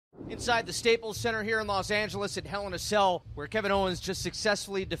outside the Staples Center here in Los Angeles at Hell in a Cell, where Kevin Owens just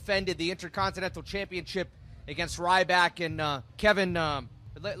successfully defended the Intercontinental Championship against Ryback. And Kevin, I'd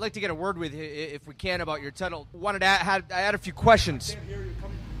like to get a word with you, if we can, about your title. I had a few questions. I can't hear you.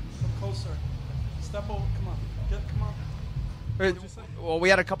 Come closer. Step over. Come on. Come on. What did you say? Well, we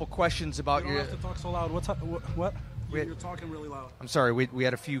had a couple questions about you your... don't have to talk so loud. What? You're talking really loud. I'm sorry. We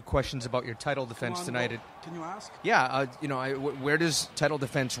had a few questions about your title defense tonight. Can you ask? Yeah. Where does title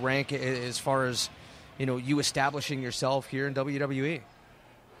defense rank as far as, you establishing yourself here in WWE?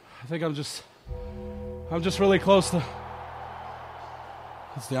 I think I'm just really close to...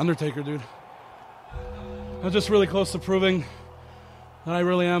 It's the Undertaker, dude. I'm just really close to proving that I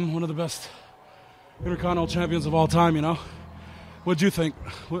really am one of the best Intercontinental champions of all time, What'd you think,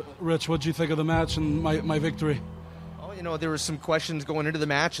 Rich? What'd you think of the match and my victory? Well, there were some questions going into the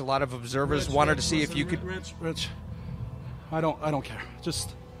match. A lot of observers wanted to see if you could... Rich, I don't care.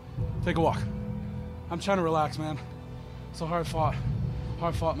 Just take a walk. I'm trying to relax, man. It's a hard fought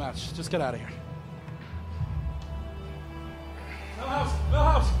match. Just get out of here.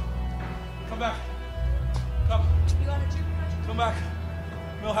 Millhouse! Come back. Come. You got a toothbrush? Come back.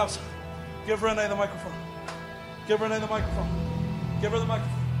 Millhouse, give Renee the microphone. Give Renee the microphone. Give her the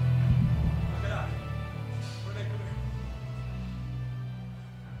microphone. Get out. Renee, come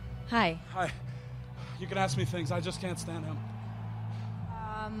here. Hi. You can ask me things. I just can't stand him.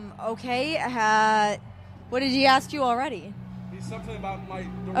 Okay. What did he ask you already? He's something about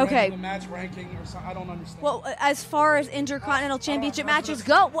the match ranking or something. I don't understand. Well, as far as Intercontinental Championship matches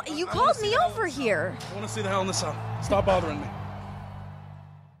go, you called me over here. I want to see the Hell in the Cell. Stop bothering me.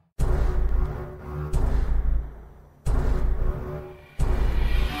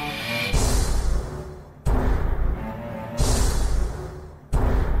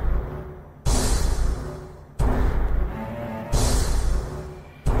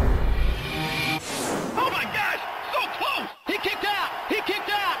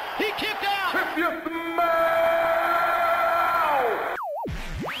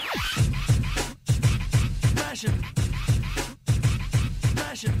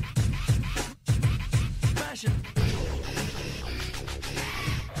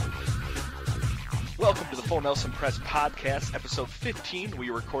 Welcome to the Full Nelson Press Podcast, episode 15.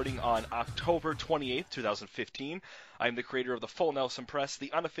 We are recording on October 28th, 2015. I am the creator of the Full Nelson Press,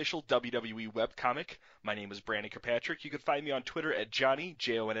 the unofficial WWE webcomic. My name is Brandon Kirkpatrick. You can find me on Twitter at Johnny,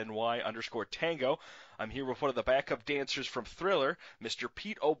 JONNY_Tango. I'm here with one of the backup dancers from Thriller, Mr.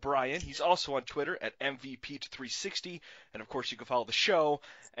 Pete O'Brien. He's also on Twitter at MVPete360. And, of course, you can follow the show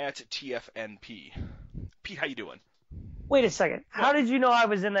at TFNP. Pete, how you doing? Wait a second. How did you know I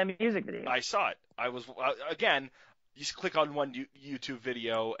was in that music video? I saw it. I was, again, you just click on one YouTube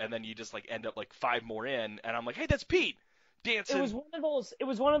video, and then you just, end up, 5 more in, and I'm like, hey, that's Pete dancing. It was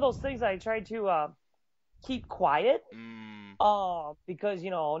one of those things I tried to keep quiet. Because,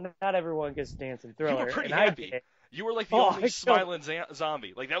 not everyone gets to dance in Thriller. You were pretty and happy. You were, the only smiling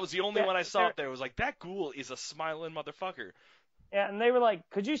zombie. That was the only one I saw up there. It was like, that ghoul is a smiling motherfucker. Yeah, and they were like,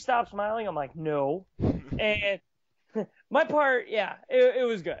 could you stop smiling? I'm like, no. And... my part, yeah, it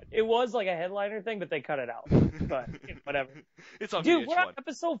was good. It was like a headliner thing, but they cut it out. But whatever. It's on Dude, VH1. we're on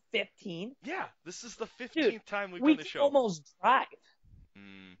episode 15. Yeah, this is the 15th time we've done the show. We can almost drive.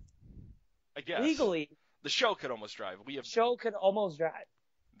 I guess. Legally. The show could almost drive. Show could almost drive.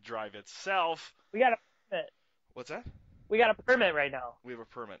 Drive itself. We got a permit. What's that? We got a permit right now. We have a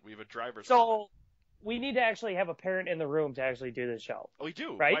permit. We have a driver's permit. So we need to actually have a parent in the room to actually do this show. Oh, we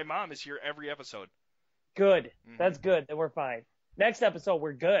do. Right? My mom is here every episode. Good. That's good. Then we're fine. Next episode,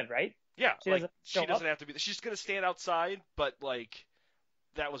 we're good, right? Yeah. She doesn't have to be. She's going to stand outside, but,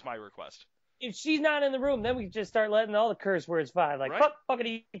 that was my request. If she's not in the room, then we just start letting all the curse words fly. Right? Fuck,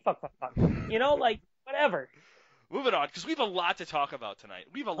 fuckity, fuck. Whatever. Moving on, because we have a lot to talk about tonight.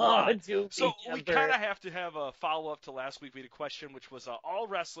 We have a lot. So we kind of have to have a follow-up to last week. We had a question, which was all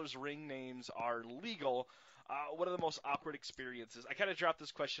wrestlers' ring names are legal. What are the most awkward experiences? I kind of dropped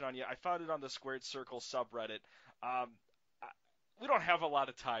this question on you. I found it on the Squared Circle subreddit. We don't have a lot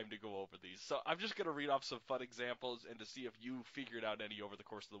of time to go over these, so I'm just going to read off some fun examples and to see if you figured out any over the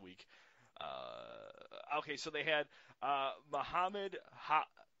course of the week. Okay, so they had Muhammad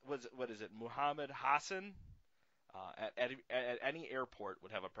Hassan at any airport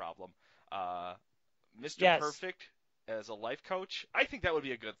would have a problem. Mr. Perfect as a life coach. I think that would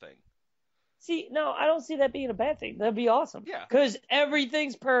be a good thing. See, no, I don't see that being a bad thing. That'd be awesome. Yeah. Because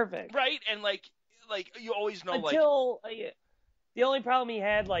everything's perfect. Right, and you always know Until the only problem he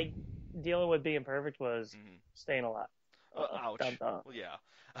had dealing with being perfect was staying alive. Ouch. Dun, dun. Well, yeah.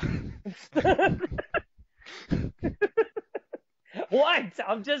 What?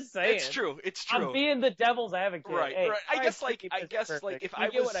 I'm just saying. It's true. It's true. I'm being the devil's advocate. Right. Hey, right. I guess if I get was.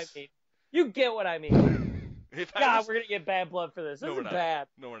 what I mean. You get what I mean. If God, I was... we're gonna get bad blood for this. This is bad.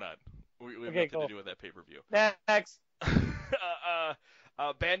 No, we're not. We have Okay, nothing to do with that pay-per-view. Next.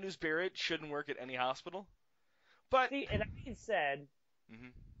 Bad News Barrett shouldn't work at any hospital. But See, and I said,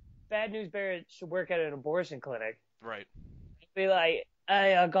 Mhm. Bad News Barrett should work at an abortion clinic. Right. Be like,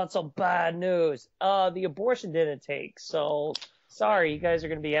 hey, I got some bad news. The abortion didn't take, so sorry, you guys are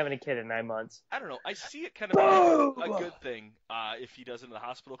gonna be having a kid in 9 months. I don't know. I see it kind of being a good thing if he does it in the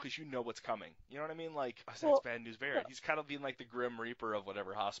hospital because you know what's coming. You know what I mean? Like, that's Bad News Barrett. He's kind of being like the Grim Reaper of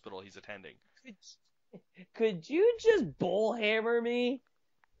whatever hospital he's attending. Could you just bullhammer me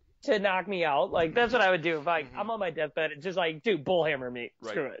to knock me out? Like, that's what I would do if I'm on my deathbed and just like, dude, bullhammer me.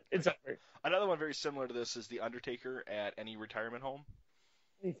 Right. Screw it. It's over. Another one very similar to this is The Undertaker at any retirement home.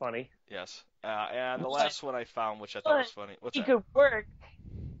 Be funny. Yes. And the last one I found, which I thought was funny. What's he that? could work.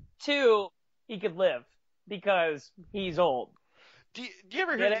 2, he could live because he's old. Do you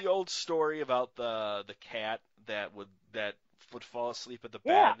ever hear the old story about the cat that would fall asleep at the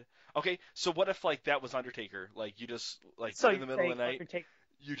bed? Okay, so what if like that was Undertaker? Like you just like in the middle of the night,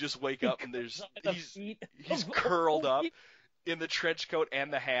 you just wake up and he's curled up in the trench coat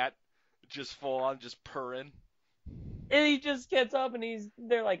and the hat, just full on, just purring. And he just gets up and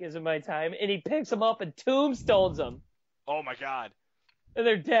they're like, "Is it my time?" And he picks them up and tombstones them. Oh my God! And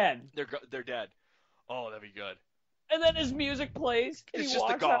they're dead. They're dead. Oh, that'd be good. And then his music plays. And it's just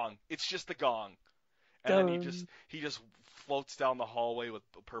the gong. It's just the gong. And then he just floats down the hallway with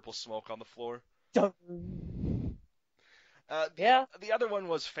purple smoke on the floor. The other one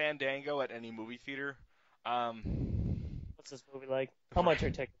was Fandango at any movie theater. What's this movie like? How much are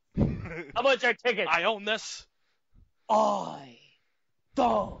tickets? How much are tickets? I own this. I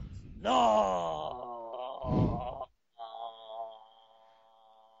don't know.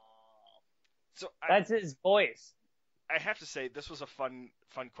 So that's his voice. I have to say this was a fun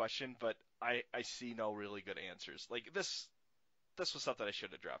question, but I see no really good answers. Like this was something I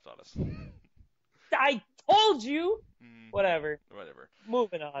should have dropped on us. I told you. Whatever.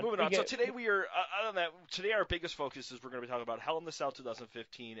 Moving on. So today today our biggest focus is we're going to be talking about Hell in the Cell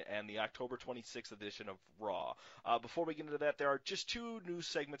 2015 and the October 26th edition of Raw. Before we get into that, there are just 2 news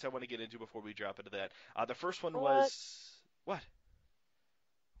segments I want to get into before we drop into that. The first one was what?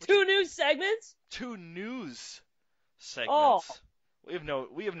 2 news segments? 2 news segments. Oh.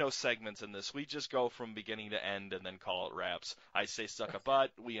 We have no segments in this. We just go from beginning to end and then call it wraps. I say suck a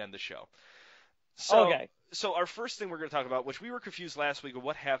butt, we end the show. So our first thing we're going to talk about, which we were confused last week, of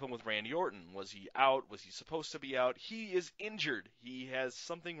what happened with Randy Orton. Was he out? Was he supposed to be out? He is injured. He has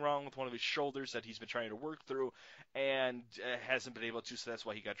something wrong with one of his shoulders that he's been trying to work through and hasn't been able to, so that's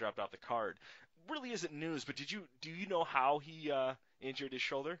why he got dropped off the card. Really isn't news, but do you know how he injured his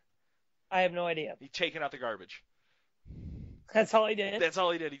shoulder? I have no idea. He taken out the garbage. That's all he did? That's all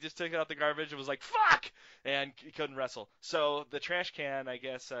he did. He just took out the garbage and was like, fuck! And he couldn't wrestle. So the trash can, I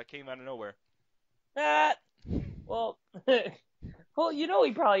guess, came out of nowhere. Well, you know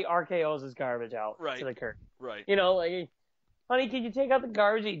he probably RKO's his garbage out to the curb. Right. You know, like, honey, can you take out the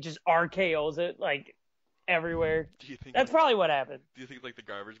garbage? He just RKO's it, like, everywhere. Do you think that's probably what happened? Do you think, like, the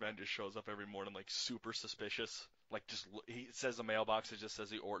garbage man just shows up every morning, like, super suspicious? Like, he says the mailbox, it just says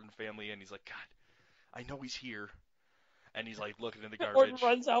the Orton family, and he's like, God, I know he's here. And he's like looking in the garbage. Orton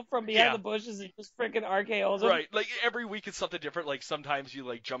runs out from behind the bushes and just freaking RKO's him. Right, like every week it's something different. Like sometimes he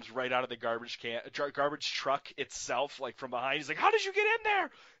like jumps right out of the garbage truck itself, like from behind. He's like, "How did you get in there?"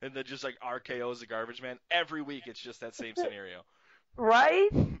 And then just like RKO's the garbage man. Every week it's just that same scenario. Right?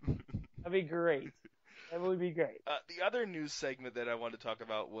 That'd be great. That would be great. The other news segment that I wanted to talk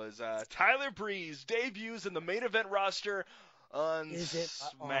about was Tyler Breeze debuts in the main event roster on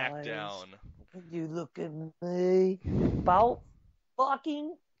SmackDown. You look at me. About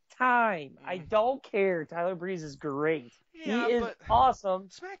fucking time. I don't care. Tyler Breeze is great. Yeah, he is awesome.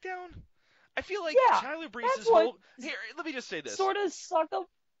 SmackDown? I feel like Tyler Breeze is Here, let me just say this. Sort of suck up.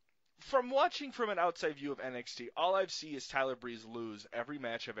 From watching from an outside view of NXT, all I've seen is Tyler Breeze lose every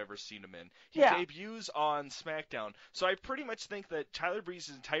match I've ever seen him in. He debuts on SmackDown. So I pretty much think that Tyler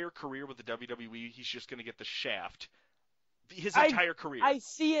Breeze's entire career with the WWE, he's just going to get the shaft. His entire career. I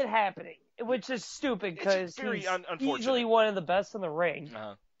see it happening, which is stupid because he's easily one of the best in the ring.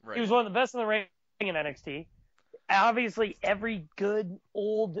 Right. He was one of the best in the ring in NXT. Obviously, every good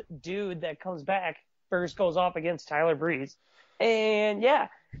old dude that comes back first goes off against Tyler Breeze. And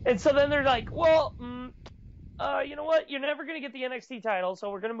so then they're like, well, you know what? You're never going to get the NXT title,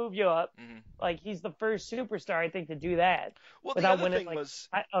 so we're going to move you up. Mm-hmm. Like, he's the first superstar, I think, to do that without winning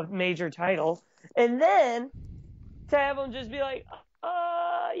a major title. And then to have them just be like,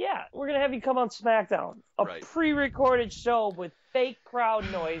 yeah, we're going to have you come on SmackDown. A pre-recorded show with fake crowd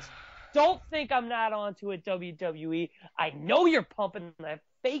noise. Don't think I'm not onto it, WWE. I know you're pumping that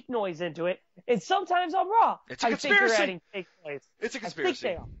fake noise into it, and sometimes on Raw. It's a conspiracy. I think you're adding fake noise. It's a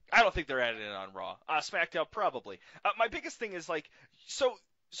conspiracy. I don't think they're adding it on Raw. SmackDown, probably. My biggest thing is, like,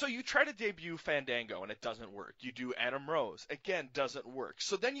 so you try to debut Fandango, and it doesn't work. You do Adam Rose. Again, doesn't work.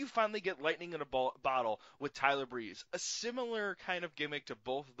 So then you finally get Lightning in a Bottle with Tyler Breeze. A similar kind of gimmick to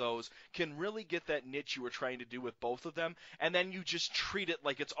both of those can really get that niche you were trying to do with both of them, and then you just treat it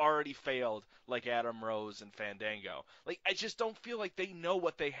like it's already failed, like Adam Rose and Fandango. Like, I just don't feel like they know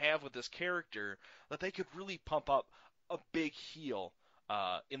what they have with this character, that they could really pump up a big heel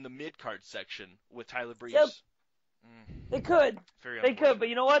in the mid-card section with Tyler Breeze. Yep. They could. They could, but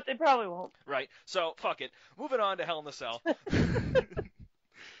you know what? They probably won't. Right. So, fuck it. Moving on to Hell in a Cell.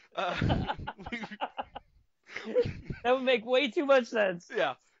 That would make way too much sense.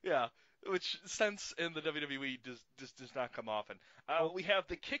 Yeah. Which sense in the WWE does not come often. We have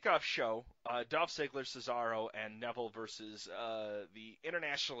the kickoff show, Dolph Ziggler, Cesaro, and Neville versus the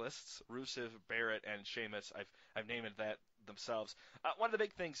Internationalists, Rusev, Barrett, and Sheamus. I've named it that themselves. One of the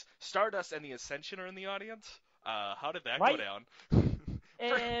big things, Stardust and the Ascension are in the audience. How did that go down?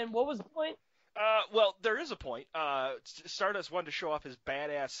 And what was the point? Well, there is a point. Stardust wanted to show off his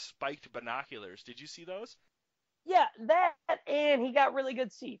badass spiked binoculars. Did you see those? Yeah, that, and he got really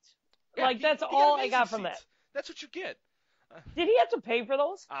good seats. Yeah, that's all I got from that. That's what you get. Did he have to pay for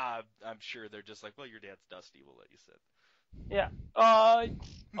those? I'm sure they're just like, well, your dad's Dusty. We'll let you sit. Yeah.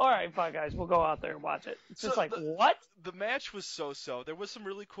 All right, fine, guys. We'll go out there and watch it. It's just what? The match was so-so. There was some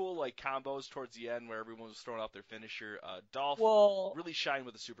really cool like combos towards the end where everyone was throwing out their finisher. Dolph really shined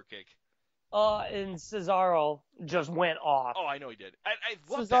with a super kick. And Cesaro just went off. Oh, I know he did. I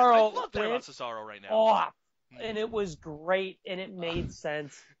love that. I love that about Cesaro right now. Off. And it was great, and it made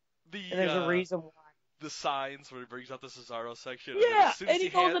sense. And there's a reason why. The signs where he brings out the Cesaro section. Yeah, and he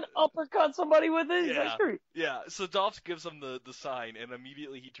goes and uppercut somebody with it. Yeah, so Dolph gives him the sign, and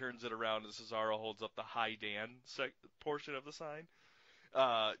immediately he turns it around, and Cesaro holds up the Hi Dan portion of the sign.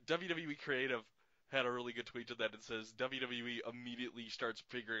 WWE Creative had a really good tweet to that. It says, WWE immediately starts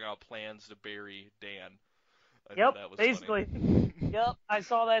figuring out plans to bury Dan. Yep, basically. Yep, I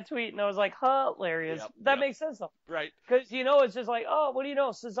saw that tweet, and I was like, hilarious. That makes sense, though. Right. Because, it's just like, what do you know?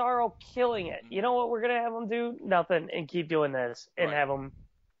 Cesaro killing it. You know what we're going to have him do? Nothing, and keep doing this, and have him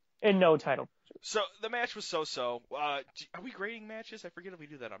in no title. So, the match was so-so. Are we grading matches? I forget if we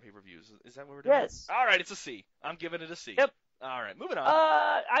do that on pay-per-views. Is that what we're doing? Yes. All right, it's a C. I'm giving it a C. Yep. All right, moving on.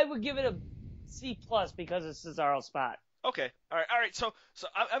 I would give it a C+ because of Cesaro's spot. Okay. All right. So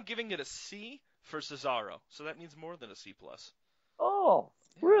I'm giving it a C for Cesaro. So that means more than a C+. Oh,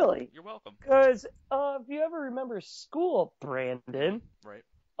 really? You're welcome. Because if you ever remember school, Brandon, right?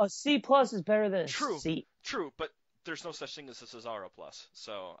 A C+ is better than a C. True, but there's no such thing as a Cesaro plus,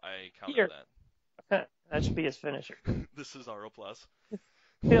 so I counted that. That should be his finisher. The Cesaro plus.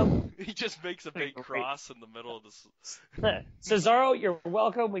 Yep. He just makes a big cross in the middle of this. Cesaro, you're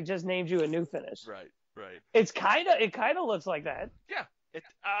welcome. We just named you a new finish. Right. It kind of looks like that. Yeah.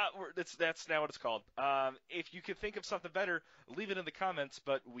 That's now what it's called. If you can think of something better, leave it in the comments,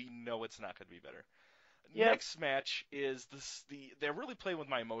 but we know it's not going to be better. Yep. Next match is they're really playing with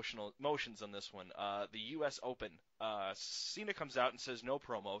my emotions on this one. The U.S. Open. Cena comes out and says no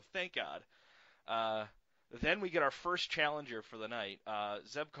promo. Thank God. Then we get our first challenger for the night.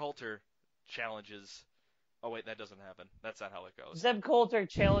 Zeb Coulter challenges. Oh wait, that doesn't happen. That's not how it goes. Zeb Coulter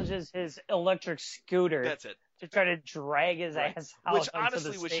challenges his electric scooter. That's it. To try to drag his ass out. Which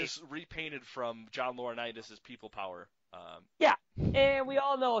honestly was just repainted from John Laurinaitis' People Power. Yeah, and we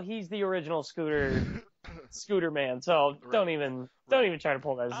all know he's the original scooter man. So don't even try to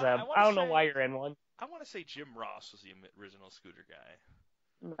pull that Zeb. I don't know why you're in one. I want to say Jim Ross was the original scooter guy.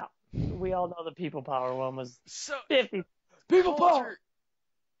 No, we all know the People Power one was 50. People Power.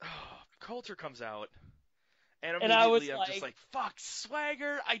 Coulter comes out. And immediately I'm just like, fuck,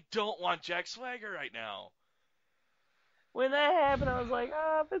 Swagger. I don't want Jack Swagger right now. When that happened, I was like,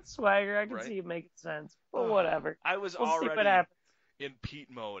 if it's Swagger, I can see it making sense. But whatever. I was already in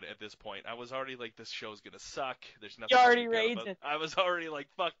Pete mode at this point. I was already like, this show's going to suck. There's nothing. You're already raging. I was already like,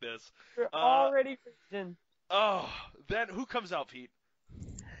 fuck this. You're already raging. Oh, then who comes out, Pete?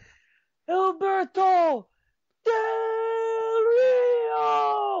 Alberto Del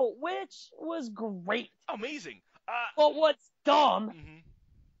Rio, which was great. Amazing. But what's dumb,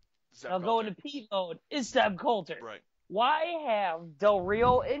 mm-hmm. I'll go into Pete mode, is Zeb Coulter. Right. Why have Del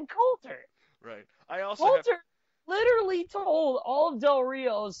Rio and Coulter? Right. I also Coulter literally told all of Del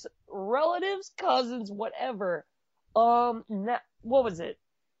Rio's relatives, cousins, whatever, what was it?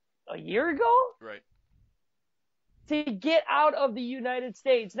 A year ago? Right. To get out of the United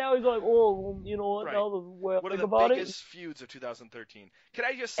States. Now he's like, oh, well, you know what? Right. Now the way I One of think the about biggest feuds of 2013. Can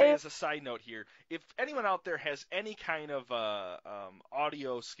I just say, as a side note here, if anyone out there has any kind of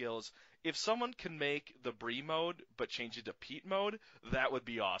audio skills, if someone can make the Brie mode but change it to Pete mode, that would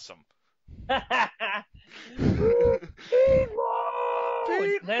be awesome. Pete mode!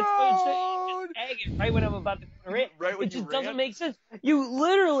 That's what you tag it right when I'm about to rant. Right when it you just rant? doesn't make sense. You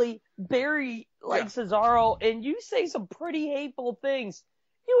literally bury Cesaro, and you say some pretty hateful things.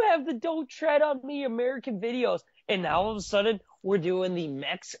 You have the "Don't Tread on Me" American videos, and now all of a sudden we're doing the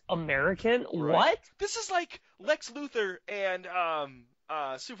Mex American. Right. What? This is like Lex Luthor and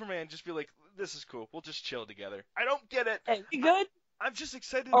Superman just be like, this is cool. We'll just chill together. I don't get it. Hey, we good? I'm just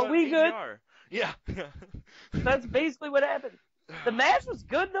excited Are about we good? ADR. Yeah. That's basically what happened. The match was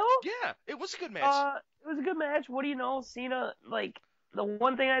good, though. Yeah, it was a good match. It was a good match. What do you know? Cena, like, the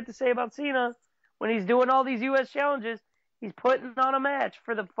one thing I have to say about Cena, when he's doing all these U.S. challenges, he's putting on a match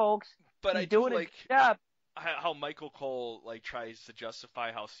for the folks. But he's I do doing like a job. how Michael Cole like tries to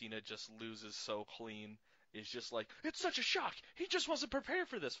justify how Cena just loses so clean. Is just like, it's such a shock. He just wasn't prepared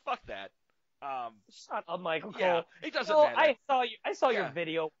for this. Fuck that. Shut up, Michael Cole. Yeah, it doesn't matter. I saw your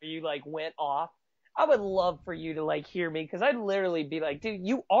video where you like went off. I would love for you to like hear me, because I'd literally be like, dude,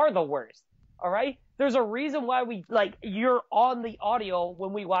 you are the worst. All right? There's a reason why you're on the audio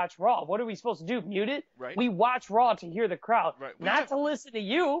when we watch Raw. What are we supposed to do? Mute it? Right. We watch Raw to hear the crowd, Right. not to listen to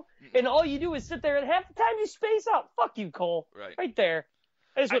you. And all you do is sit there, and half the time you space out. Fuck you, Cole. Right. There.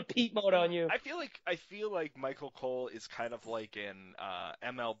 I just put Pete mode on you. I feel like Michael Cole is kind of like an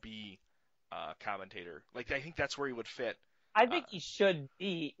MLB commentator. Like, I think that's where he would fit. I think he should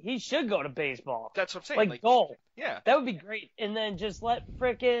be. He should go to baseball. That's what I'm saying. Like goal. Yeah. That would be great. And then just let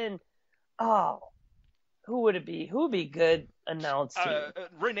frickin' who would it be? Who would be good announced?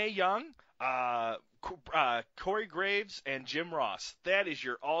 Renee Young, Corey Graves, and Jim Ross. That is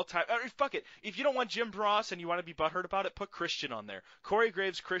your all-time. Fuck it. If you don't want Jim Ross and you want to be butthurt about it, put Christian on there. Corey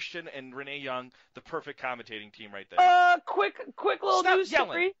Graves, Christian, and Renee Young, the perfect commentating team right there. Quick little news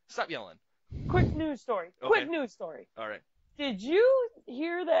story. Stop yelling. Quick news story. Quick news story. All right. Did you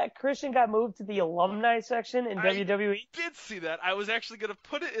hear that Christian got moved to the alumni section in WWE? I did see that. I was actually going to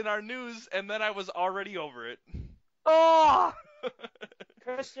put it in our news, and then I was already over it. Oh!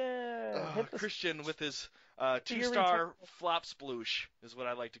 Christian. Christian with his 2-star flop sploosh is what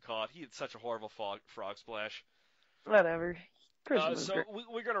I like to call it. He had such a horrible frog splash. Whatever. Christian So great.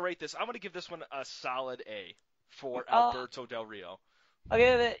 we're going to rate this. I'm going to give this one a solid A for Alberto Del Rio. I'll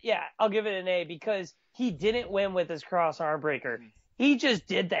give it an A, because he didn't win with his cross arm breaker. Mm-hmm. He just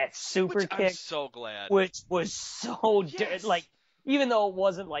did that super kick. I'm so glad. Which was so like, even though it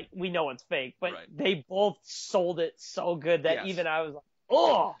wasn't like, we know it's fake, but they both sold it so good that even I was like,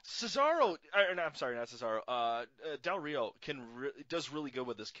 oh. Cesaro, I'm sorry, not Cesaro. Del Rio does really good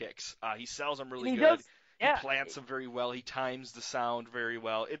with his kicks. He sells them really good. He plants them very well. He times the sound very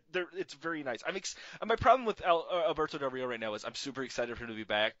well. It's very nice. My problem with Alberto Del Rio right now is I'm super excited for him to be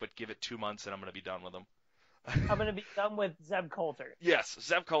back, but give it 2 months and I'm going to be done with him. I'm going to be done with Zeb Coulter. Yes,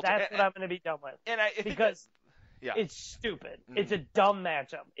 Zeb Coulter. That's what I'm going to be done with. Because it's stupid. Mm-hmm. It's a dumb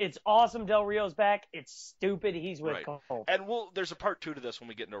matchup. It's awesome Del Rio's back. It's stupid he's with Coulter. And there's a part 2 to this when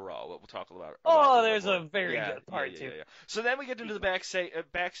we get into Raw. We'll talk about it. There's a very good part 2. Yeah. So then we get into the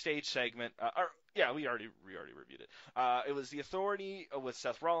backstage segment. We already reviewed it. It was the Authority with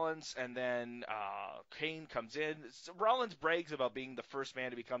Seth Rollins, and then Kane comes in. Rollins brags about being the first man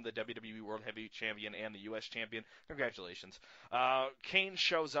to become the WWE World Heavyweight Champion and the U.S. Champion. Congratulations. Kane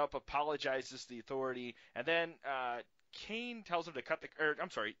shows up, apologizes to the Authority, and then tells him to cut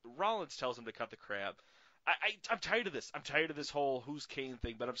Rollins tells him to cut the crap. I'm tired of this. I'm tired of this whole who's Kane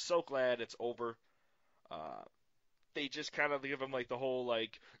thing, but I'm so glad it's over. They just kind of give him like the whole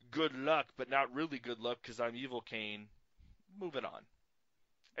like good luck, but not really good luck because I'm evil Kane. Moving on.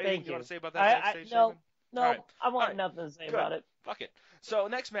 Anything you want to say about that backstage? No, right. I want nothing to say about it. Fuck it. So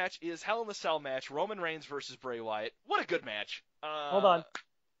next match is Hell in a Cell match: Roman Reigns versus Bray Wyatt. What a good match. Hold on.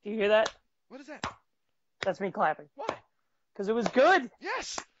 Do you hear that? What is that? That's me clapping. Why? Because it was good.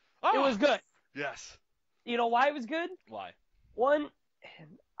 Yes. It was good. Yes. You know why it was good? Why? One,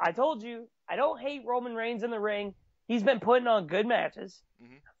 I told you, I don't hate Roman Reigns in the ring. He's been putting on good matches.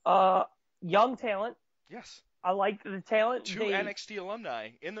 Mm-hmm. Young talent. Yes. I like the talent. 2 NXT alumni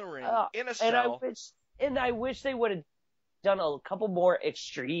in the ring, in a cell. And I wish they would have done a couple more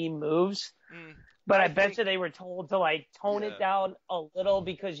extreme moves. But I bet you they were told to like tone it down a little,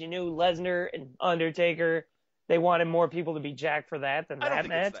 because you knew Lesnar and Undertaker, they wanted more people to be jacked for that than that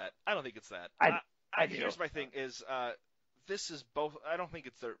match. I don't think it's that. Here's my thing is this is both. I don't think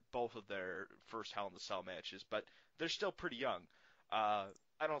it's both of their first Hell in the Cell matches, but they're still pretty young.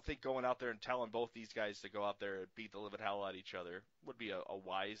 I don't think going out there and telling both these guys to go out there and beat the living hell out of each other would be a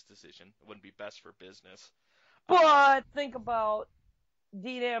wise decision. It wouldn't be best for business. But think about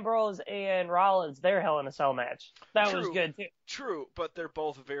Dean Ambrose and Rollins, their Hell in a Cell match. That was good, too. True, but they're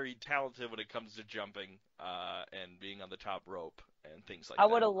both very talented when it comes to jumping and being on the top rope and things like that. I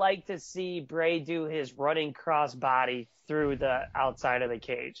would have liked to see Bray do his running crossbody through the outside of the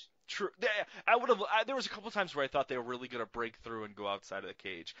cage. True. I would have. There was a couple times where I thought they were really going to break through and go outside of the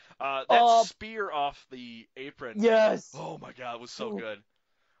cage. That spear off the apron. Yes. Oh my God, it was so good.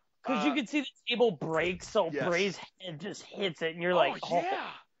 Because you could see the table break, so Bray's head just hits it, and you're like, oh yeah.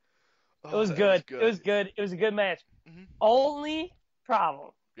 It was good. It was good. It was a good match. Mm-hmm. Only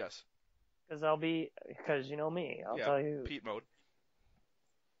problem. Yes. Because you know me, I'll tell you. Pete mode.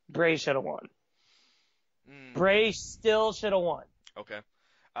 Bray should have won. Bray still should have won. Okay.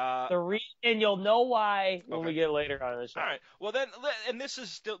 And you'll know why when we get later on in the show. All right. Well then, and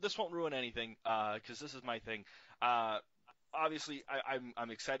this won't ruin anything because this is my thing. Obviously, I'm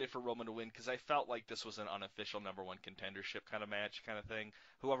excited for Roman to win because I felt like this was an unofficial number one contendership kind of match, kind of thing.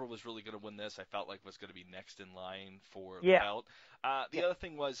 Whoever was really going to win this, I felt like was going to be next in line for the belt. The other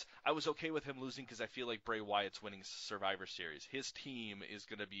thing was I was okay with him losing because I feel like Bray Wyatt's winning Survivor Series. His team is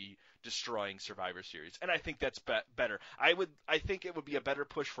going to be destroying Survivor Series, and I think that's better. I think it would be a better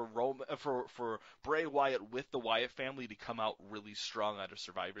push for for Bray Wyatt with the Wyatt family to come out really strong out of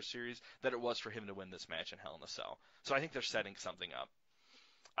Survivor Series than it was for him to win this match in Hell in a Cell. So I think they're setting something up.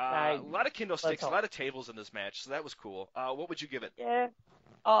 A lot of kendo sticks, a lot of tables in this match, so that was cool. What would you give it? Yeah.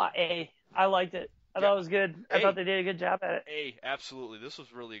 A. I liked it. I thought it was good. I thought they did a good job at it. A, absolutely. This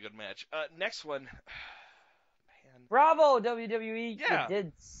was really a good match. Next one. Man. Bravo, WWE. Yeah. You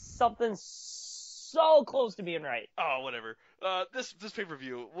did something so close to being right. Oh, whatever. This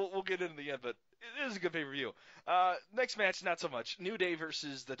pay-per-view, we'll get into the end, but it is a good pay-per-view. Next match, not so much. New Day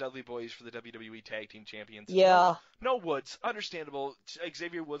versus the Dudley Boys for the WWE Tag Team Champions. Yeah. No Woods. Understandable.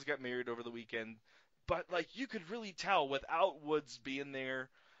 Xavier Woods got married over the weekend. But, you could really tell without Woods being there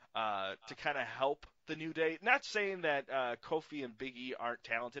to kind of help the New Day. Not saying that Kofi and Big E aren't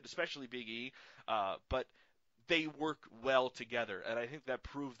talented, especially Big E, but they work well together. And I think that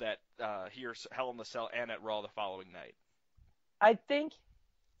proved that here, Hell in the Cell and at Raw the following night. I think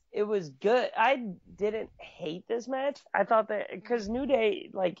it was good. I didn't hate this match. I thought that because New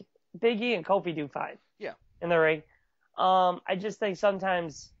Day, Big E and Kofi do fine. Yeah. In the ring. I just think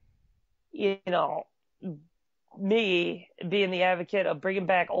sometimes, me being the advocate of bringing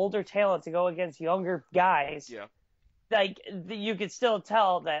back older talent to go against younger guys. Yeah. You could still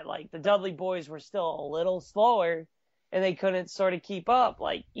tell that, the Dudley Boys were still a little slower and they couldn't sort of keep up.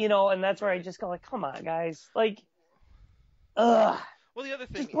 And that's where I just go, come on, guys. Ugh. Well, the other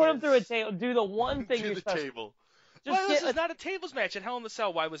thing just put them through a table. Do the one thing you're supposed to. Table. Why was this not a tables match at Hell in the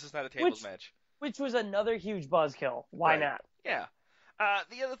Cell? Why was this not a tables match? Which was another huge buzzkill. Why not? Yeah.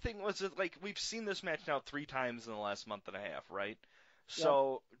 The other thing was that, we've seen this match now 3 times in the last month and a half, right?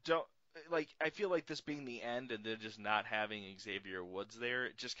 So, I feel like this being the end and then just not having Xavier Woods there,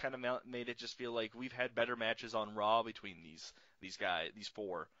 it just kind of made it just feel like we've had better matches on Raw between these guys, these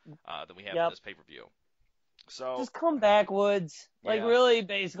 4, than we have in this pay-per-view. So just come back, Woods. Really,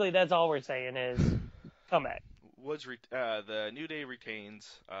 basically, that's all we're saying is come back. Woods, the New Day retains.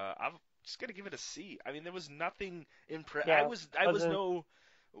 I'm just gonna give it a C. I mean, there was nothing impressive. I was no.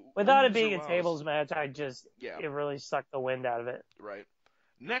 Without it being a tables match, it really sucked the wind out of it. Right.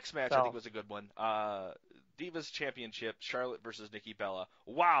 Next match, I think, was a good one. Divas Championship, Charlotte versus Nikki Bella.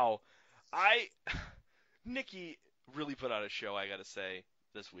 Wow, Nikki really put on a show, I gotta say,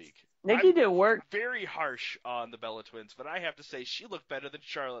 this week. Nikki did work. Very harsh on the Bella Twins, but I have to say she looked better than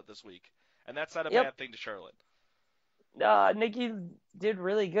Charlotte this week, and that's not a bad thing to Charlotte. Nikki did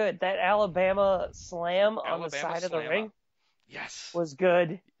really good. That Alabama slam on the side of the ring, was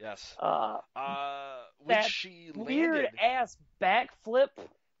good. Yes. That she weird ass backflip.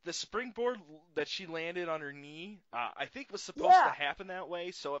 The springboard that she landed on her knee, I think was supposed to happen that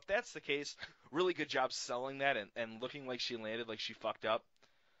way. So if that's the case, really good job selling that and looking like she landed like she fucked up.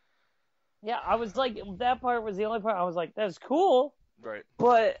 Yeah, I was like, that part was the only part I was like, that's cool. Right.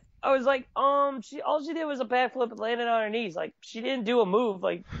 But I was like, all she did was a backflip and landed on her knees. She didn't do a move.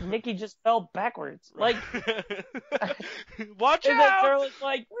 Nikki just fell backwards. Watch and out! And Charlotte's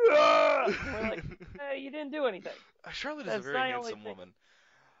like, ugh! We're like, hey, you didn't do anything. Charlotte is a very handsome woman.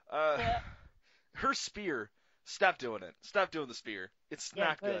 Her spear, stop doing it. Stop doing the spear. It's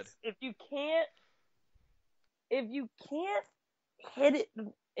not good. If you can't hit it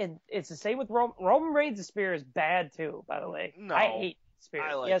and it's the same with Roman Reigns' spear is bad too, by the way. No. I hate spear.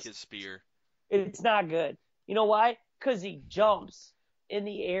 I like his spear. It's not good. You know why? Because he jumps in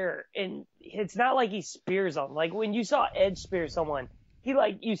the air, and it's not like he spears them. Like when you saw Edge spear someone,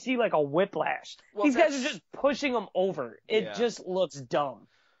 you see like a whiplash. Well, These guys are just pushing them over. It just looks dumb.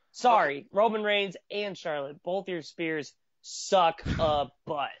 Sorry, Roman Reigns and Charlotte, both your spears suck a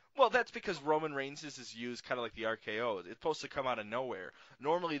butt. Well, that's because Roman Reigns is used kind of like the RKO. It's supposed to come out of nowhere.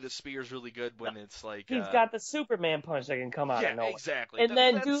 Normally, the spear's really good when it's like... He's got the Superman punch that can come out of nowhere. Yeah, exactly. And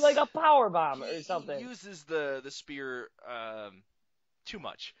then do like a power bomb or something. He uses the spear too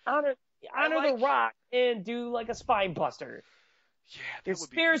much. Honor the Rock and do like a spine buster. Yeah, your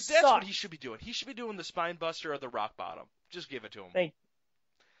spear sucks. That's what he should be doing. He should be doing the spine buster or the rock bottom. Just give it to him. Thank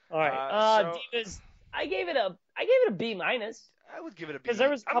you. All right. Divas, I gave it a B-. I would give it a B. Because there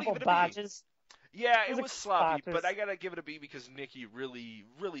was a couple botches. Yeah, it was sloppy, but I gotta give it a B because Nikki really,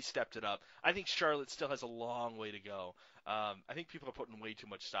 really stepped it up. I think Charlotte still has a long way to go. I think people are putting way too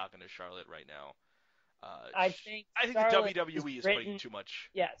much stock into Charlotte right now. I think the WWE is putting too much.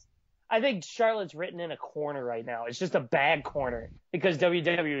 Yes. I think Charlotte's written in a corner right now. It's just a bad corner because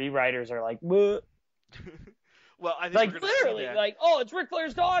WWE writers are like, what? Well, I think like we're gonna literally, see that. like, oh, it's Ric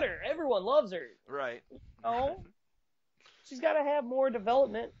Flair's daughter. Everyone loves her. Right. Oh, she's got to have more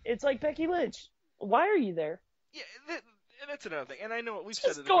development. It's like Becky Lynch. Why are you there? Yeah, that's another thing. And I know we've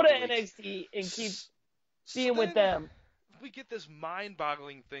just said it. Go to NXT and keep being with them. We get this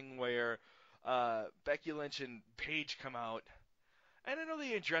mind-boggling thing where Becky Lynch and Paige come out, and I know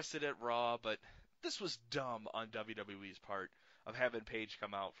they addressed it at Raw, but this was dumb on WWE's part of having Paige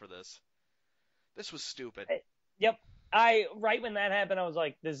come out for this. This was stupid. Yep. Right when that happened, I was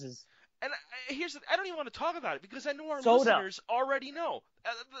like, this is... And I don't even want to talk about it because I know our listeners already know.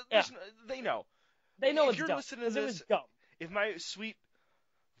 They know. They know if it's you're dumb. Listening to this, it was dumb. If my sweet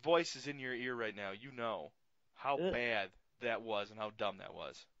voice is in your ear right now, you know how bad that was and how dumb that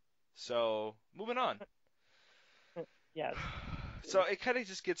was. So, moving on. Yes. So it kind of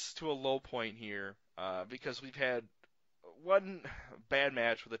just gets to a low point here because we've had one bad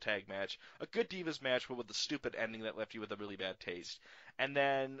match with a tag match, a good Divas match but with the stupid ending that left you with a really bad taste, and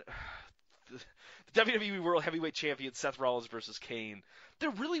then the WWE World Heavyweight Champion Seth Rollins versus Kane. There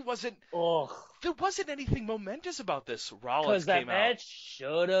really wasn't. There wasn't anything momentous about this. Rollins came out. Because that match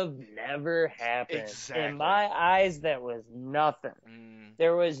should have never happened. Exactly. In my eyes, that was nothing.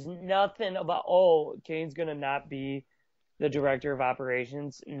 There was nothing about, Kane's gonna not be the director of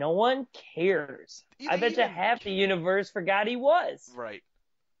operations. No one cares. I bet you half the universe forgot he was. Right.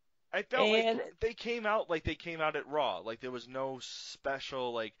 I felt like they came out at Raw. Like there was no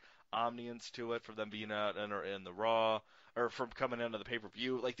special omniance to it for them being out in the Raw or from coming into the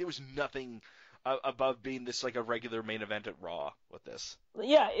pay-per-view. Like there was nothing above being this a regular main event at Raw with this.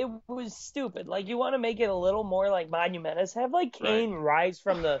 Yeah, it was stupid. Like you want to make it a little more monumentous. Have Kane rise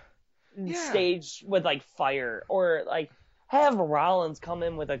from the stage with fire, or have Rollins come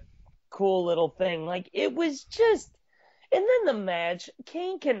in with a cool little thing. It was just. And then the match,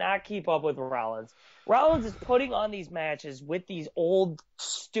 Kane cannot keep up with Rollins. Rollins is putting on these matches with these old,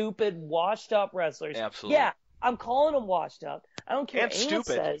 stupid, washed-up wrestlers. Absolutely. Yeah, I'm calling them washed up. I don't care what anyone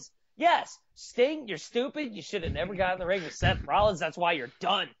says. Yes, Sting, you're stupid. You should have never gotten in the ring with Seth Rollins. That's why you're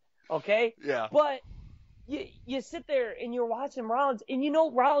done. Okay? Yeah. But you sit there and you're watching Rollins, and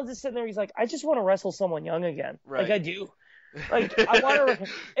Rollins is sitting there. He's like, I just want to wrestle someone young again. Right. I do. I want to,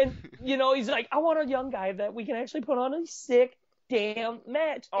 and he's like, I want a young guy that we can actually put on a sick damn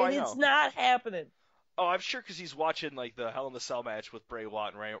match, and it's not happening. Oh, I'm sure because he's watching the Hell in the Cell match with Bray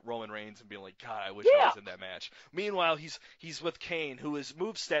Wyatt and Roman Reigns and being like, God, I wish I was in that match. Meanwhile, he's with Kane, who his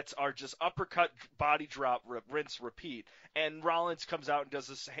movesets are just uppercut, body drop, rinse, repeat, and Rollins comes out and does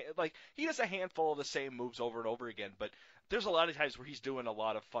this he does a handful of the same moves over and over again, but there's a lot of times where he's doing a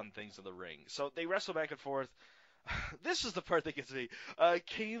lot of fun things in the ring. So they wrestle back and forth. This is the part that gets me.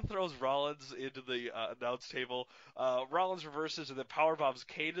 Kane throws Rollins into the announce table. Rollins reverses and then powerbombs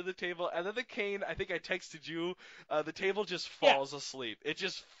Kane to the table. And then the Kane, I think I texted you, the table just falls asleep. It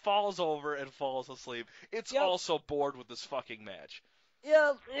just falls over and falls asleep. It's also bored with this fucking match.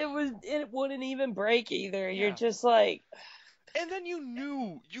 Yeah, it wouldn't even break either. Yeah. You're just like... And then you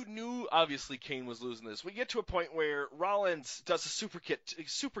knew obviously Kane was losing this. We get to a point where Rollins does a super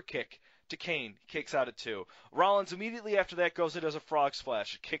kick to Kane, kicks out at 2. Rollins immediately after that goes and does a frog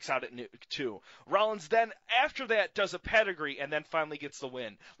splash, kicks out at 2. Rollins then after that does a pedigree and then finally gets the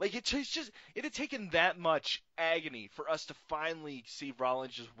win. It had taken that much agony for us to finally see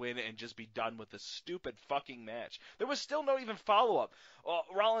Rollins just win and just be done with this stupid fucking match. There was still no even follow-up.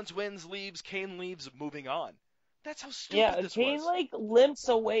 Rollins wins, leaves, Kane leaves, moving on. That's how stupid this Kane, was. limps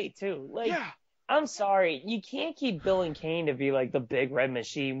away, too. Yeah. I'm sorry. You can't keep billing Kane to be, the big red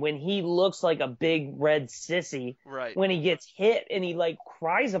machine when he looks like a big red sissy when he gets hit and he,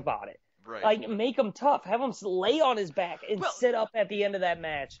 cries about it. Right. Make him tough. Have him lay on his back and sit up at the end of that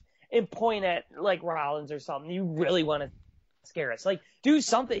match and point at, Rollins or something. You really want to scare us. Do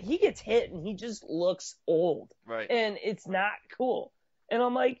something. He gets hit and he just looks old. Right. And it's not cool. And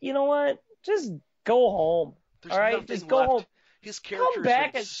I'm like, you know what? Just go home. There's all right? nothing Just go left. home. His character Come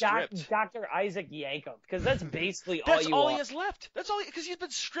back been as stripped. Dr. Isaac Yankem, because that's basically That's all all want. he has left. That's all because he's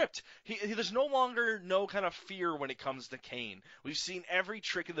been stripped. There's no longer no kind of fear when it comes to Kane. We've seen every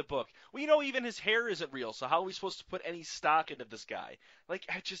trick in the book. Well, even his hair isn't real, so how are we supposed to put any stock into this guy?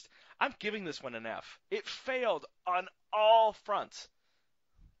 I'm giving this one an F. It failed on all fronts.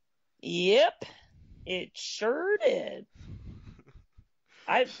 Yep, it sure did.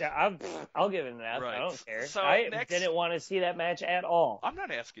 I'll give it an F. Right. I don't care. So I didn't want to see that match at all. I'm not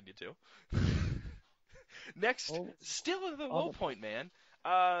asking you to. Next, still at the low point, man.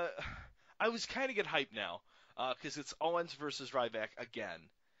 I was kind of get hyped now because it's Owens versus Ryback again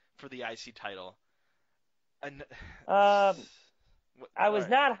for the IC title. And I was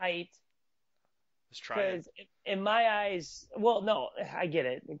not hyped. Let's try it. Because in my eyes, well, no, I get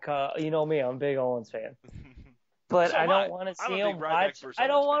it. You know me, I'm a big Owens fan. But So I am I. don't want to I'm a see big him Ryback watch. versus I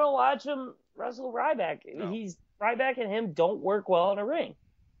don't Owens want to fan. watch him wrestle Ryback. No. Ryback and him don't work well in a ring.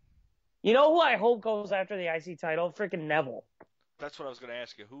 You know who I hope goes after the IC title? Freaking Neville. That's what I was going to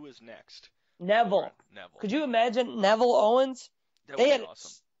ask you. Who is next? Neville. Neville. Could you imagine Neville Owens? That They would had be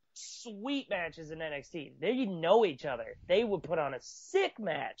awesome. sweet matches in NXT. They know each other. They would put on a sick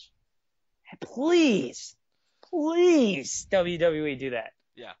match. Please, WWE do that.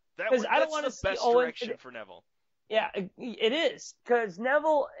 Yeah. 'Cause I don't That's wanna the see best Owens- direction for Neville. Yeah, it is. Because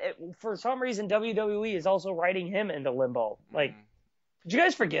Neville, for some reason, WWE is also writing him into limbo. Did you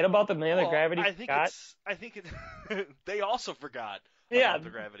guys forget about the Man of Gravity? I think they also forgot Yeah. about the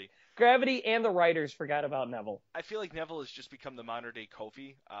Gravity. Gravity and the writers forgot about Neville. I feel like Neville has just become the modern day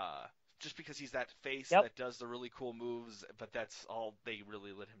Kofi, just because he's that face Yep. that does the really cool moves, but that's all they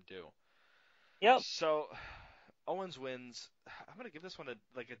really let him do. Yep. So Owens wins. I'm gonna give this one a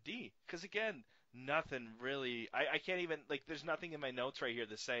D, because again, nothing really. I can't even there's nothing in my notes right here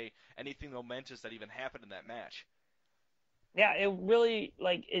to say anything momentous that even happened in that match. Yeah, it really,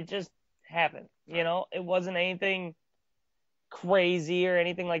 it just happened. You know, it wasn't anything crazy or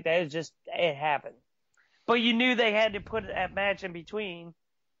anything like that. It happened. But you knew they had to put that match in between,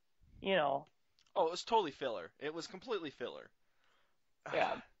 you know. Oh, it was totally filler. It was completely filler.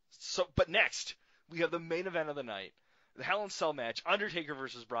 Yeah. But next, we have the main event of the night, the Hell in a Cell match, Undertaker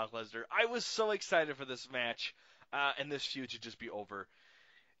versus Brock Lesnar. I was so excited for this match and this feud to just be over.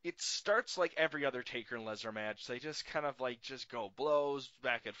 It starts like every other Taker and Lesnar match. They just kind of just go blows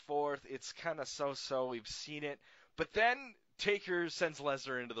back and forth. It's kind of so-so. We've seen it. But then Taker sends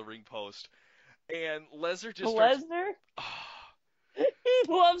Lesnar into the ring post, and Lesnar just starts... Lesnar? He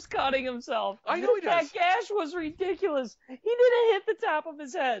loves cutting himself. I know he does. That gash was ridiculous. He didn't hit the top of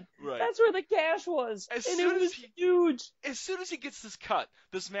his head. Right. That's where the gash was. It was huge. As soon as he gets this cut,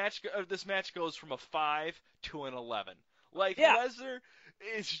 this match goes from a 5 to an 11. Lesnar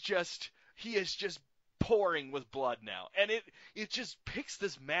is he is just pouring with blood now, and it just picks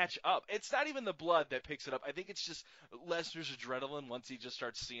this match up. It's not even the blood that picks it up. I think it's just Lesnar's adrenaline once he just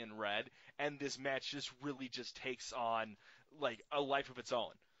starts seeing red, and this match just really just takes on a life of its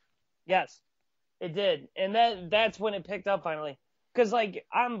own. Yes, it did, and that's when it picked up finally. Because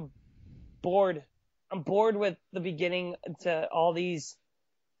I'm bored. I'm bored with the beginning to all these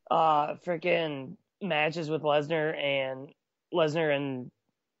freaking matches with Lesnar and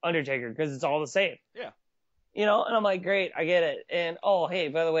Undertaker, because it's all the same. Yeah. You know, and I'm like, great, I get it. And, oh, hey,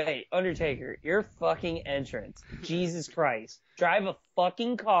 by the way, Undertaker, your fucking entrance. Jesus Christ. Drive a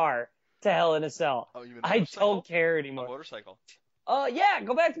fucking car to Hell in a Cell. Oh, you mean I don't care a anymore. motorcycle? Yeah,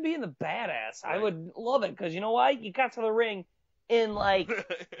 go back to being the badass. Right. I would love it, because you know why? You got to the ring in,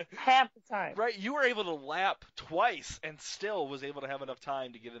 half the time. Right, you were able to lap twice and still was able to have enough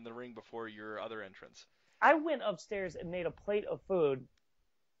time to get in the ring before your other entrance. I went upstairs and made a plate of food,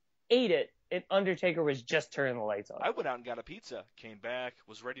 ate it, and Undertaker was just turning the lights on. I went out and got a pizza, came back,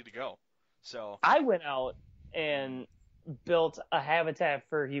 was ready to go. So I went out and built a Habitat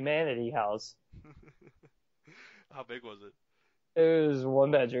for Humanity house. How big was it? It was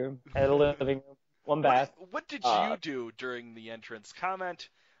 1 bedroom, had a living room, 1 bath. What did you do during the entrance? Comment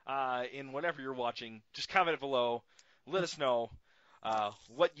in whatever you're watching. Just comment it below. Let us know.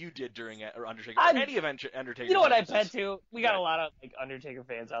 what you did during Undertaker, or any of Undertaker. You know what I bet to? We got a lot of like Undertaker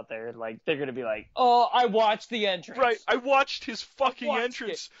fans out there. Like they're gonna be like, "Oh, I watched the entrance. Right, I watched his fucking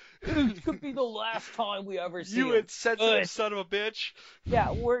entrance. It could be the last time we ever see you him. insensitive son of a bitch."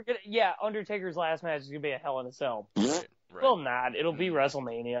 Yeah, Undertaker's last match is gonna be a Hell in a Cell. Right. Well, not. It'll be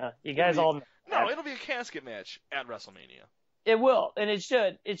WrestleMania. You guys all know. No, it'll be a casket match at WrestleMania. It will, and it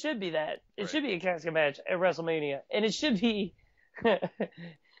should. It should be that. It Right. should be a casket match at WrestleMania, and it should be. I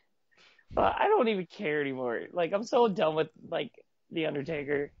don't even care anymore. Like I'm so done with like the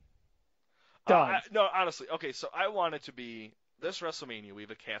Undertaker. Done. No, honestly. Okay, so I want it to be this WrestleMania. We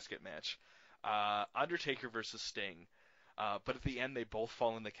have a casket match, Undertaker versus Sting, but at the end they both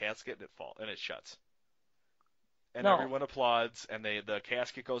fall in the casket and it shuts. And everyone applauds, and the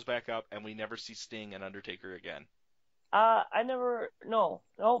casket goes back up, and we never see Sting and Undertaker again. No, I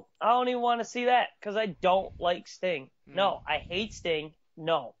don't even want to see that because I don't like Sting. No, I hate Sting.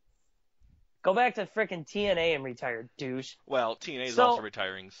 No. Go back to frickin' TNA and retire, douche. Well, TNA is also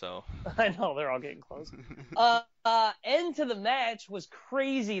retiring, so. I know, they're all getting close. End to the match was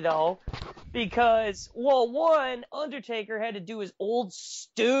crazy, though, because, one, Undertaker had to do his old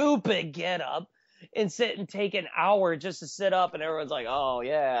stupid get-up and sit and take an hour just to sit up, and everyone's like, oh,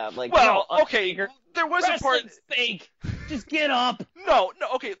 yeah. Like, well, no, okay, there was a part... fake. Just get up. No,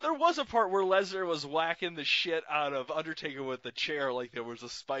 okay, there was a part where Lesnar was whacking the shit out of Undertaker with the chair like there was a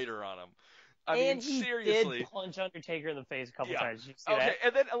spider on him. I mean, seriously. Did punch Undertaker in the face a couple times. Did you see that?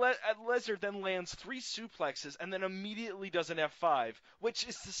 And then Lesnar then lands 3 suplexes and then immediately does an F5, which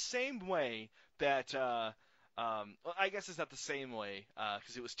is the same way that, I guess it's not the same way,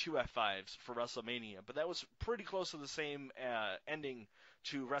 because it was 2 F5s for WrestleMania, but that was pretty close to the same ending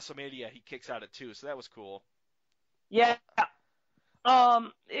to WrestleMania. He kicks out at 2, so that was cool. Yeah. The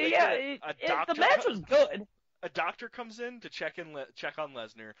match was good. A doctor comes in to check on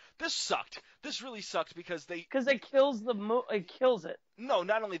Lesnar. This sucked. This really sucked because it kills it kills it. No,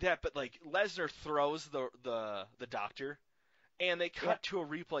 not only that, but like Lesnar throws the doctor, and they cut to a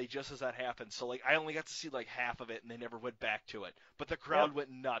replay just as that happened. So like I only got to see like half of it, and they never went back to it. But the crowd went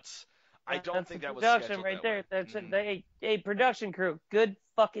nuts. I don't think that was production right there. That's a production crew. Good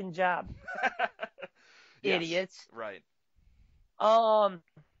fucking job, yes, idiots. Right.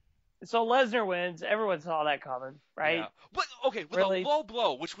 So Lesnar wins. Everyone saw that coming, right? Yeah. But okay, with a low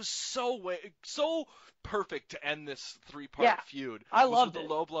blow, which was so perfect to end this 3-part feud. I loved it. The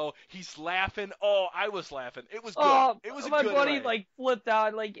low blow. He's laughing. Oh, I was laughing. It was good. It was a good my buddy way. like flipped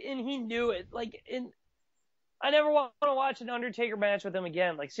out, like, and he knew it. Like, I never want to watch an Undertaker match with him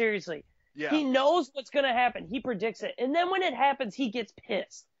again. Like, seriously. Yeah. He knows what's gonna happen. He predicts it, and then when it happens, he gets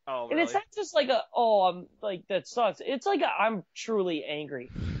pissed. Oh, really? And it's not just like I'm like, that sucks. It's like I'm truly angry.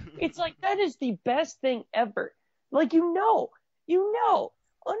 It's like, that is the best thing ever. Like, you know,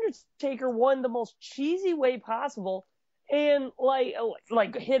 Undertaker won the most cheesy way possible, and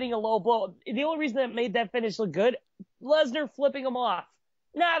like hitting a low blow. The only reason that made that finish look good, Lesnar flipping him off,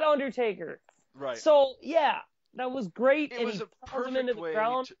 not Undertaker. Right. So yeah, that was great. It was a perfect way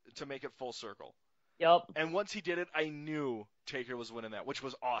to make it full circle. Yep. And once he did it, I knew Taker was winning that, which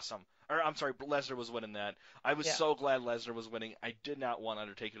was awesome. Or, I'm sorry, Lesnar was winning that. I was so glad Lesnar was winning. I did not want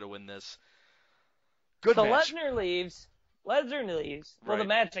Undertaker to win this. Good match. So Lesnar leaves. Well, the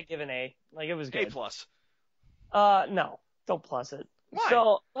match I give an A. Like, it was good. A+. No. Don't plus it. Why?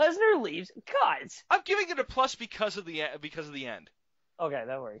 So Lesnar leaves. Guys. I'm giving it a plus because of the end. Okay,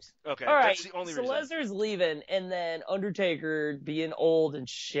 that works. Okay, all right. That's the only reason. So Lesnar's leaving, and then Undertaker being old and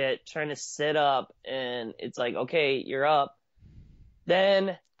shit, trying to sit up, and it's like, okay, you're up.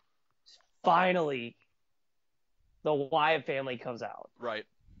 Then, finally, the Wyatt family comes out. Right.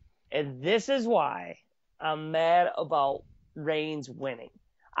 And this is why I'm mad about Reigns winning.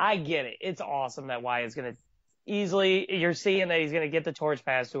 I get it. It's awesome that Wyatt's going to you're seeing that he's going to get the torch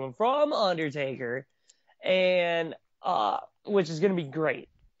passed to him from Undertaker, and, which is going to be great.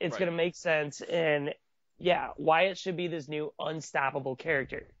 It's going to make sense. And yeah, Wyatt should be this new unstoppable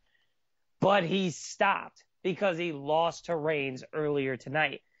character, but he stopped because he lost to Reigns earlier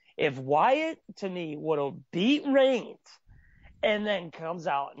tonight. If Wyatt, to me, would have beat Reigns and then comes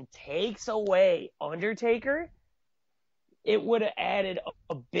out and takes away Undertaker, it would have added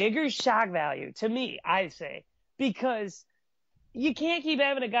a bigger shock value to me, I say, because you can't keep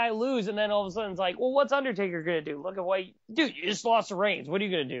having a guy lose and then all of a sudden it's like, well, what's Undertaker going to do? Look at what dude, you just lost to Reigns. What are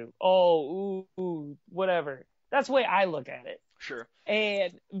you going to do? Oh, ooh, whatever. That's the way I look at it. Sure.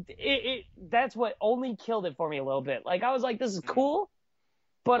 And that's what only killed it for me a little bit. Like, I was like, this is cool,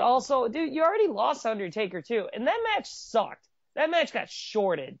 but also, dude, you already lost Undertaker too. And that match sucked. That match got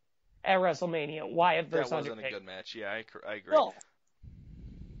shorted at WrestleMania. Wyatt versus Undertaker. That wasn't a good match. Yeah, I agree. No.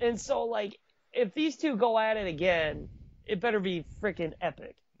 And so, like, if these two go at it again, it better be freaking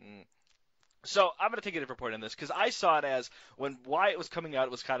epic. So I'm going to take a different point on this because I saw it as when Wyatt was coming out,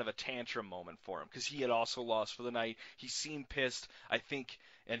 it was kind of a tantrum moment for him because he had also lost for the night. He seemed pissed. I think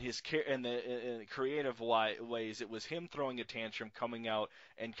in the creative ways, it was him throwing a tantrum, coming out,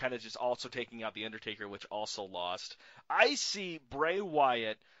 and kind of just also taking out The Undertaker, which also lost. I see Bray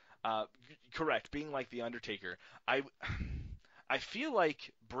Wyatt, correct, being like The Undertaker. I feel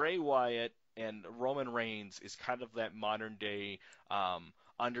like Bray Wyatt and Roman Reigns is kind of that modern day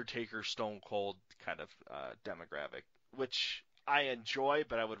Undertaker, Stone Cold kind of demographic, which I enjoy,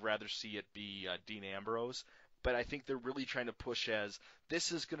 but I would rather see it be Dean Ambrose. But I think they're really trying to push as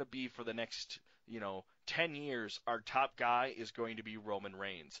this is going to be for the next, 10 years, our top guy is going to be Roman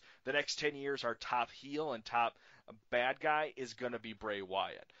Reigns. The next 10 years, our top heel and top bad guy is going to be Bray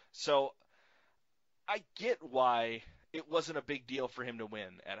Wyatt. So I get why it wasn't a big deal for him to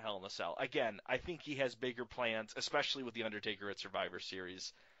win at Hell in a Cell. Again, I think he has bigger plans, especially with The Undertaker at Survivor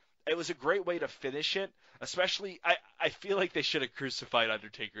Series. It was a great way to finish it, especially I feel like they should have crucified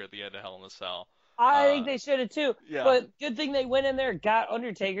Undertaker at the end of Hell in a Cell. I think they should have too. Yeah. But good thing they went in there and got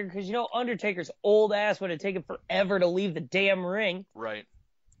Undertaker because, Undertaker's old ass would have taken forever to leave the damn ring. Right.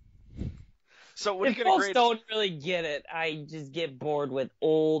 So when if folks don't really get it, I just get bored with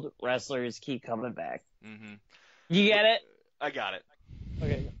old wrestlers keep coming back. Mm-hmm. You get it? I got it.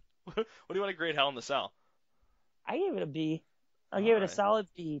 Okay. What do you want to grade Hell in the Cell? I gave it a B. I gave it a solid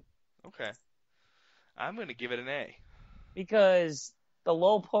B. Okay. I'm going to give it an A. Because the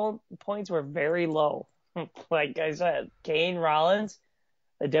low points were very low. Like I said, Kane Rollins,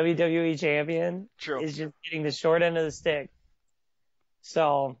 the WWE champion, is just getting the short end of the stick.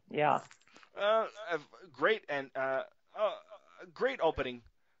 So, yeah. Great great opening,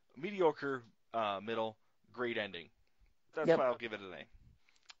 mediocre middle, great ending. That's why I'll give it an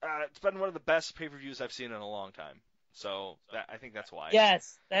A. It's been one of the best pay-per-views I've seen in a long time. So I think that's why.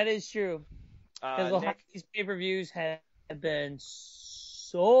 Yes, that is true. Because these pay-per-views have been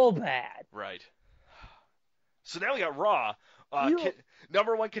so bad. Right. So now we got Raw.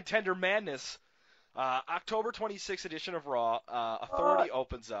 Number one contender Madness. October 26th edition of Raw. Authority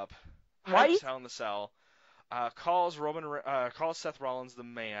opens up. Hypes Hell in the Cell. Calls Seth Rollins the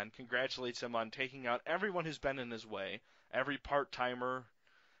man. Congratulates him on taking out everyone who's been in his way. Every part-timer.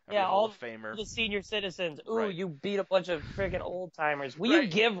 Hall of Famer. All the senior citizens. Ooh, you beat a bunch of freaking old-timers. Will you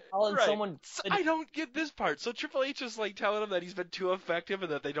give Rollins someone... I don't get this part. So Triple H is telling him that he's been too effective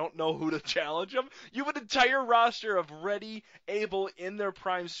and that they don't know who to challenge him. You have an entire roster of ready, able, in their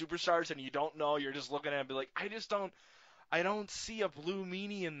prime superstars, and you don't know. You're just looking at him and be like, I don't see a Blue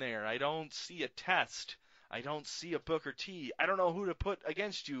Meanie in there. I don't see a Test. I don't see a Booker T. I don't know who to put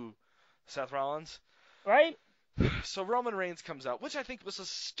against you, Seth Rollins. Right? So Roman Reigns comes out, which I think was a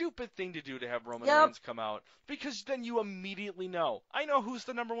stupid thing to do to have Roman Reigns come out, because then you immediately know. I know who's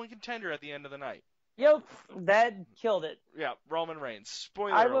the number one contender at the end of the night. Yep, that killed it. Yeah, Roman Reigns.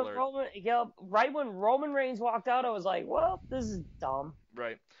 Spoiler alert. Right when Roman Reigns walked out, I was like, well, this is dumb.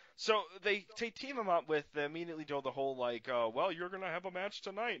 Right. So they team him up with, they immediately do the whole you're going to have a match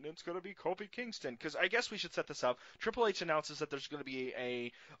tonight, and it's going to be Kofi Kingston. Because I guess we should set this up. Triple H announces that there's going to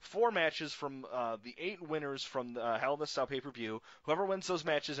be 4 matches from the 8 winners from the Hell in a Cell pay-per-view. Whoever wins those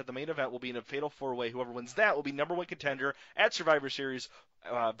matches at the main event will be in a fatal 4-way. Whoever wins that will be number one contender at Survivor Series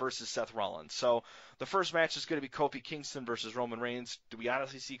versus Seth Rollins. So the first match is going to be Kofi Kingston versus Roman Reigns. Do we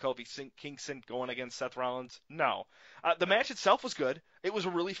honestly see Kofi Kingston going against Seth Rollins? No. The match itself was good. It was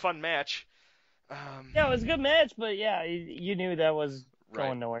a really fun match. Yeah, it was a good match, but yeah, you knew that was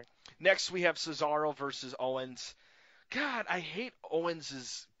going nowhere. Next, we have Cesaro versus Owens. God, I hate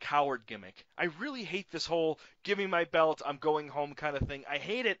Owens' coward gimmick. I really hate this whole give me my belt, I'm going home kind of thing. I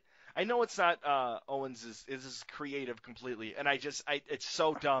hate it. I know it's not Owens is creative completely, and it's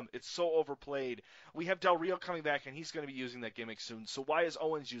so dumb. It's so overplayed. We have Del Rio coming back, and he's going to be using that gimmick soon. So why is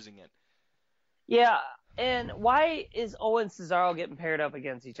Owens using it? Yeah, and why is Owens and Cesaro getting paired up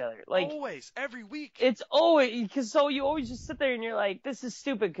against each other? Always, every week. It's always, because so you always just sit there and you're like, this is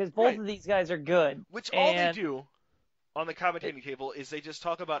stupid because both of these guys are good. All they do on the commentating table is they just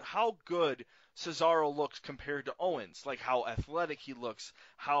talk about how good Cesaro looks compared to Owens, like how athletic he looks,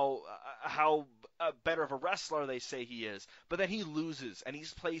 how better of a wrestler they say he is, but then he loses and he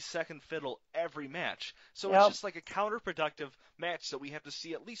plays second fiddle every match. So it's just like a counterproductive match that we have to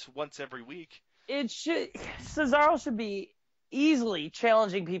see at least once every week. Cesaro should be easily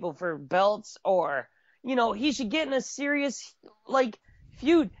challenging people for belts, or he should get in a serious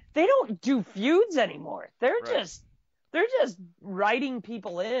feud. They don't do feuds anymore. They're just They're just writing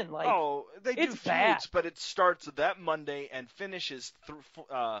people in. Like, they do feuds, but it starts that Monday and finishes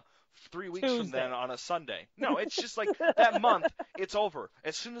 3 weeks Tuesday. from then on a Sunday. No, it's just like that month, it's over.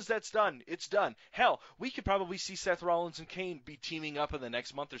 As soon as that's done, it's done. Hell, we could probably see Seth Rollins and Kane be teaming up in the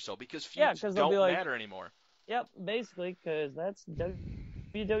next month or so because feuds don't matter anymore. Yep, basically, because that's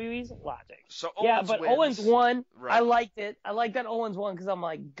WWE's logic. So Owens wins. Owens won. Right. I liked it. I like that Owens won because I'm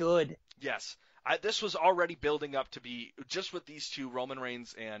like, good. Yes. This was already building up to be, just with these two, Roman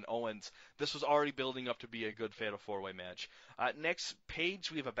Reigns and Owens, this was already building up to be a good Fatal 4-Way match. Next page,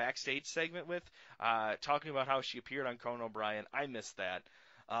 we have a backstage segment with, talking about how she appeared on Conan O'Brien. I missed that.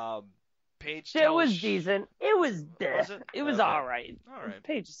 Paige It was decent. It was it? It was okay. all right. All right.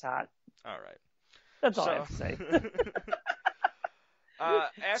 Paige is hot. All right. That's all I have to say.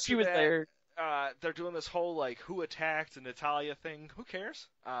 After she was there. They're doing this whole like who attacked Natalya thing. Who cares?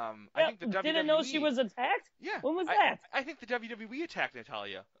 I think the WWE didn't know she was attacked. Yeah. When was that? I think the WWE attacked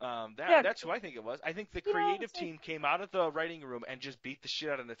Natalya. That's who I think it was. I think the creative team came out of the writing room and just beat the shit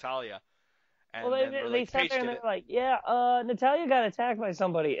out of Natalya. And they sat there and they were like, Natalya got attacked by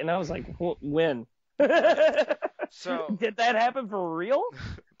somebody, and I was like, when? So did that happen for real?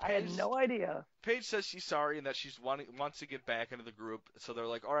 I had no idea. Paige says she's sorry and that she wants to get back into the group. So they're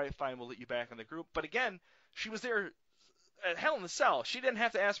like, all right, fine, we'll let you back in the group. But again, she was there at Hell in the Cell. She didn't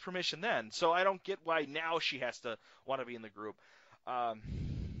have to ask permission then. So I don't get why now she has to want to be in the group.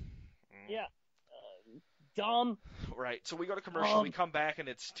 Dumb. Right. So we go to commercial. We come back and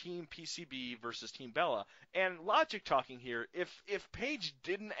it's Team PCB versus Team Bella. And logic talking here. If Paige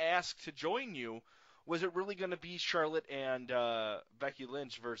didn't ask to join you, was it really going to be Charlotte and Becky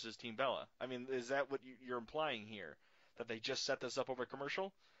Lynch versus Team Bella? I mean, is that what you're implying here? That they just set this up over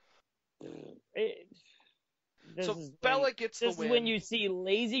commercial? Bella gets the win. This is when you see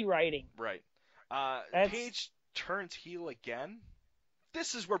lazy writing. Right. Paige turns heel again.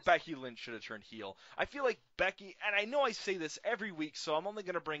 This is where Becky Lynch should have turned heel. I feel like Becky, and I know I say this every week, so I'm only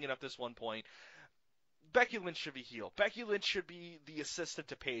going to bring it up this one point. Becky Lynch should be heel. Becky Lynch should be the assistant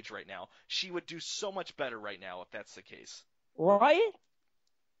to Paige right now. She would do so much better right now if that's the case. Right?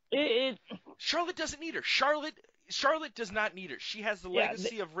 Charlotte doesn't need her. Charlotte does not need her. She has the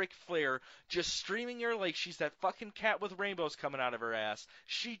legacy of Ric Flair just streaming her like she's that fucking cat with rainbows coming out of her ass.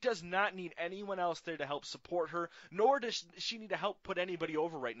 She does not need anyone else there to help support her, nor does she need to help put anybody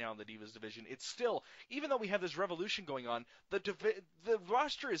over right now in the Divas division. It's still, even though we have this revolution going on, the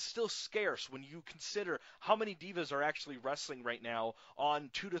roster is still scarce when you consider how many Divas are actually wrestling right now on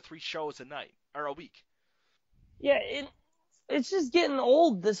 2 to 3 shows a week. Yeah, it's just getting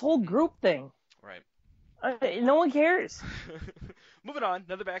old, this whole group thing. Right. No one cares. Moving on,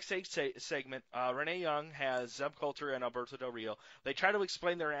 another backstage segment. Renee Young has Zeb Coulter and Alberto Del Rio. They try to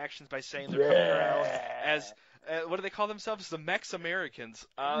explain their actions by saying they're coming around as, what do they call themselves? The Mex-Americans.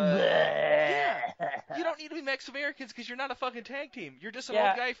 Yeah. You don't need to be Mex-Americans because you're not a fucking tag team. You're just an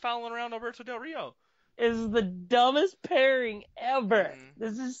old guy following around Alberto Del Rio. This is the dumbest pairing ever.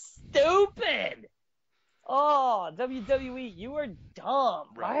 This is stupid. Oh, WWE, you are dumb.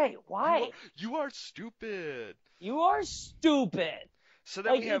 Right. Why? You are stupid. You are stupid. So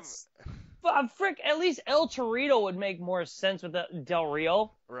then we have... at least El Torito would make more sense with Del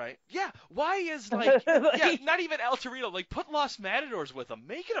Rio. Right. Yeah. Why is, not even El Torito. Like, put Los Matadors with them.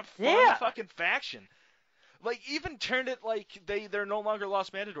 Make it a fun fucking faction. Like, even turn it like they're no longer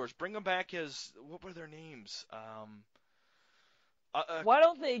Los Matadors. Bring them back as... What were their names? Why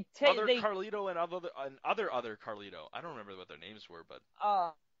don't they take Carlito and other Carlito? I don't remember what their names were, but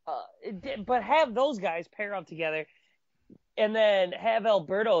but have those guys pair up together, and then have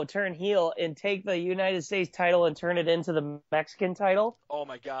Alberto turn heel and take the United States title and turn it into the Mexican title. Oh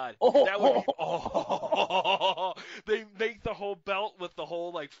my God, that would be. They make the whole belt with the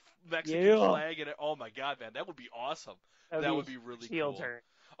whole like Mexican flag in it. Oh my God, man, that would be awesome. That would be really cool. Turn.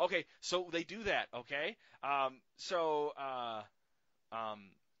 Okay, so they do that. Okay,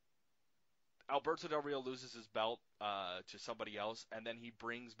 Alberto Del Rio loses his belt to somebody else, and then he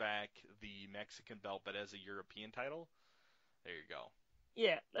brings back the Mexican belt, but as a European title. There you go.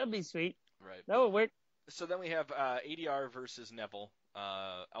 Yeah, that'd be sweet. Right. That would work. So then we have ADR versus Neville.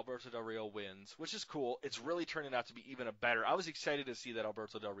 Alberto Del Rio wins, which is cool. It's really turning out to be even a better. I was excited to see that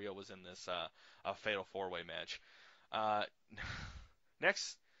Alberto Del Rio was in this Fatal 4-Way match.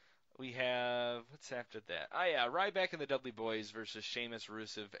 Next, we have, what's after that? Ryback and the Dudley Boys versus Sheamus,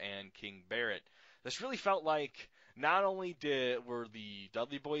 Rusev, and King Barrett. This really felt like not only were the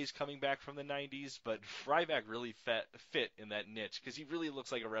Dudley Boys coming back from the 90s, but Ryback really fit in that niche because he really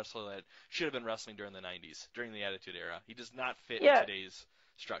looks like a wrestler that should have been wrestling during the 90s, during the Attitude Era. He does not fit in today's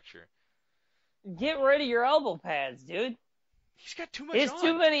structure. get rid of your elbow pads, dude. He's got too much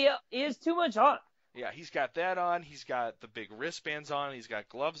on. He has too much on. Yeah, he's got that on. He's got the big wristbands on. He's got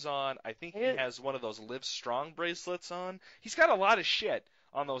gloves on. I think he has one of those Live Strong bracelets on. He's got a lot of shit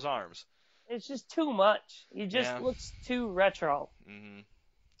on those arms. It's just too much. He just looks too retro. Mm-hmm.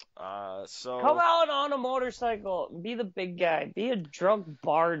 So come out on a motorcycle, be the big guy, be a drunk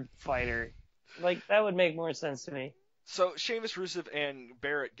bard fighter. Like, that would make more sense to me. So Sheamus, Rusev, and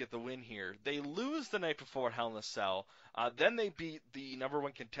Barrett get the win here. They lose the night before at Hell in a Cell. Then they beat the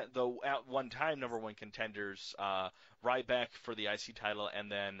at one time number one contenders, Ryback for the IC title,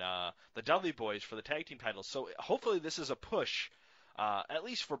 and then the Dudley Boys for the tag team titles. So hopefully this is a push, at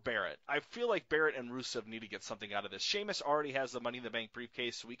least for Barrett. I feel like Barrett and Rusev need to get something out of this. Sheamus already has the Money in the Bank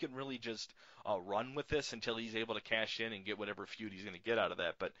briefcase, so we can really just run with this until he's able to cash in and get whatever feud he's going to get out of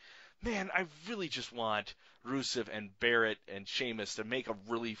that. But man, I really just want Rusev and Barrett and Sheamus to make a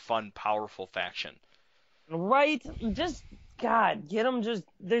really fun, powerful faction. Right? Just, God, get them just...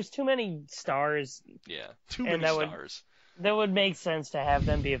 There's too many stars. Yeah, too many stars. That would make sense to have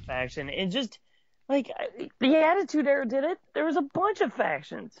them be a faction. And just, like, the Attitude Era did it. There was a bunch of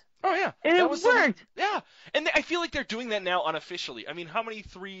factions. Oh, yeah. And it worked. Yeah. And I feel like they're doing that now unofficially. I mean, how many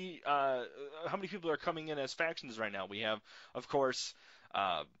people are coming in as factions right now? We have, of course...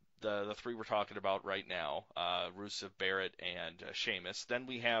 The three we're talking about right now, Rusev, Barrett, and Sheamus. Then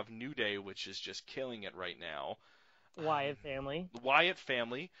we have New Day, which is just killing it right now. Wyatt family. The Wyatt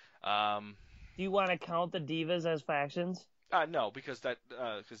family. Do you want to count the Divas as factions? No, because the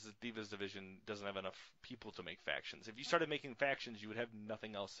Divas division doesn't have enough people to make factions. If you started making factions, you would have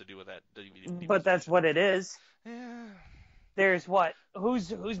nothing else to do with that. But that's what it is. Yeah. There's what?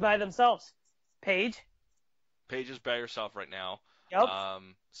 Who's by themselves? Paige? Paige is by herself right now. Yep.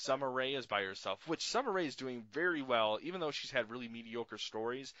 Summer Rae is by herself, which Summer Rae is doing very well. Even though she's had really mediocre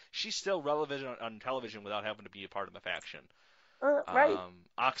stories, she's still relevant on television without having to be a part of the faction. Right.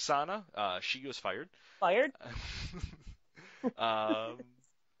 Oksana, she was fired. Fired? Eva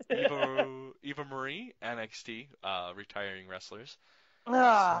Marie, NXT, retiring wrestlers.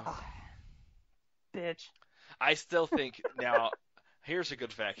 Bitch. I still think, now, here's a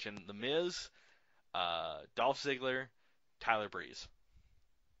good faction. The Miz, Dolph Ziggler, Tyler Breeze.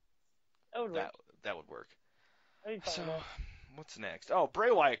 That would work. So, what's next? Oh,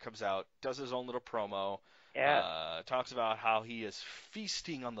 Bray Wyatt comes out, does his own little promo. Yeah. Talks about how he is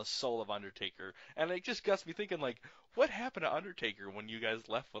feasting on the soul of Undertaker. And it just got me thinking, like, what happened to Undertaker when you guys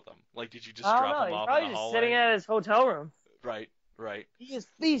left with him? Like, did you just drop him off in the hallway? He's probably just sitting at his hotel room. Right. He is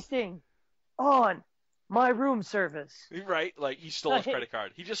feasting on my room service. Right, like he stole his credit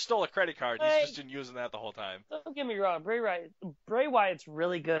card. He just stole a credit card. He's just been using that the whole time. Don't get me wrong, Bray Wyatt's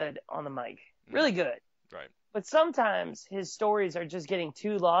really good on the mic. Really good. Right. But sometimes his stories are just getting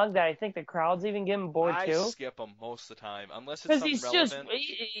too long that I think the crowd's even getting bored too. I skip them most of the time, unless it's something relevant.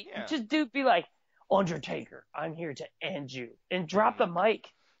 Just be like, Undertaker, I'm here to end you, and drop the mic.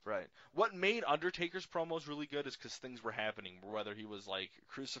 Right. What made Undertaker's promos really good is because things were happening, whether he was like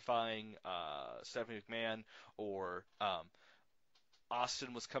crucifying Stephanie McMahon or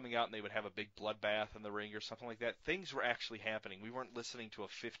Austin was coming out and they would have a big bloodbath in the ring or something like that. Things were actually happening. We weren't listening to a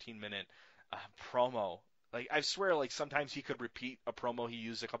 15-minute promo. Like, I swear, like, sometimes he could repeat a promo he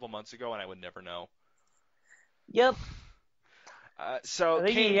used a couple months ago and I would never know. Yep. So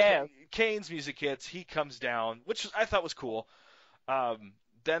Kane's music hits. He comes down, which I thought was cool.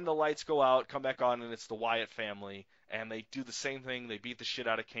 Then the lights go out, come back on, and it's the Wyatt family, and they do the same thing. They beat the shit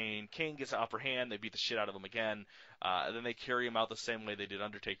out of Kane. Kane gets an upper hand. They beat the shit out of him again. And then they carry him out the same way they did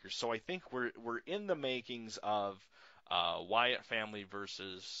Undertaker. So I think we're in the makings of Wyatt family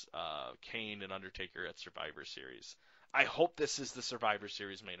versus Kane and Undertaker at Survivor Series. I hope this is the Survivor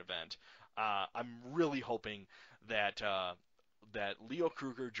Series main event. I'm really hoping that Leo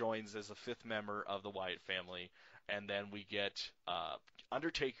Kruger joins as a fifth member of the Wyatt family, and then we get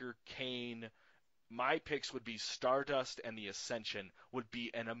Undertaker, Kane. My picks would be Stardust and the Ascension would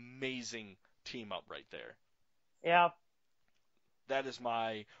be an amazing team up right there. Yeah. That is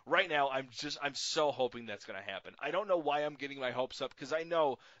my right now. I'm so hoping that's going to happen. I don't know why I'm getting my hopes up because I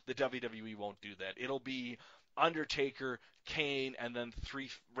know the WWE won't do that. It'll be Undertaker, Kane, and then three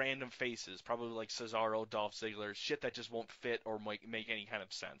random faces, probably like Cesaro, Dolph Ziggler, shit that just won't fit or make any kind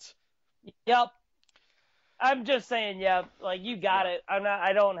of sense. Yep. I'm just saying, yeah, like you got it.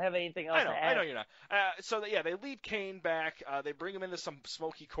 I don't have anything else to add. I know you're not. They lead Kane back. They bring him into some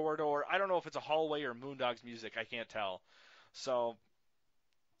smoky corridor. I don't know if it's a hallway or Moondog's music. I can't tell. So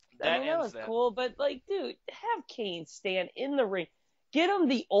that was cool, but like, dude, have Kane stand in the ring. Get him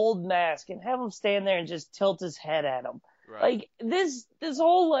the old mask and have him stand there and just tilt his head at him. Right. Like this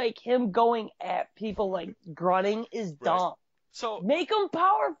whole like him going at people like grunting is dumb. Right. So make him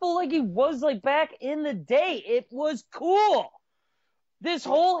powerful like he was like back in the day. It was cool. This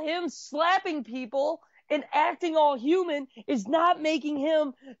whole him slapping people and acting all human is not making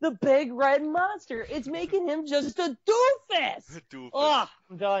him the big red monster. It's making him just a doofus. Ugh,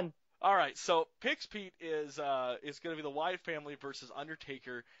 I'm done. All right, so Pix Pete is going to be the Wyatt family versus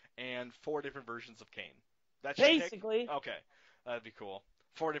Undertaker and 4 different versions of Kane. That's basically. Okay, that'd be cool.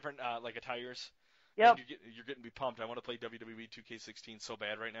 4 different like attires. Yep. You're getting me pumped. I want to play WWE 2K16 so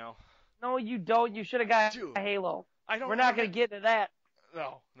bad right now. No, you don't. You should have got a Halo. We're not going to get into that.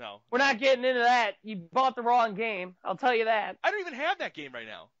 No. We're not getting into that. You bought the wrong game. I'll tell you that. I don't even have that game right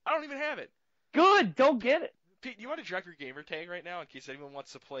now. I don't even have it. Good. Don't get it. Pete, do you want to drop your gamer tag right now in case anyone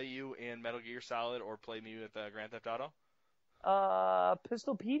wants to play you in Metal Gear Solid or play me with Grand Theft Auto?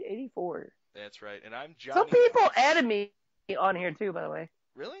 Pistol Pete 84. That's right. And I'm Johnny. Some people added me on here too, by the way.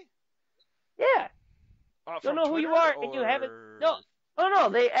 Really? Yeah. Don't know Twitter, who you are, or... and you haven't. No.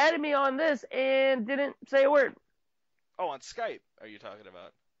 They added me on this and didn't say a word. Oh, on Skype, are you talking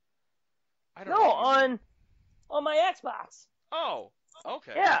about? I don't No, know. on my Xbox. Oh,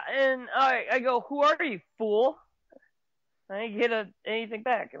 okay. Yeah, and I go, who are you, fool? I didn't get anything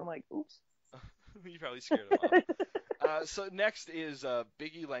back, and I'm like, oops. You probably scared him off. So next is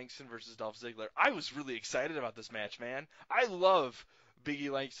Big E Langston versus Dolph Ziggler. I was really excited about this match, man. I love Big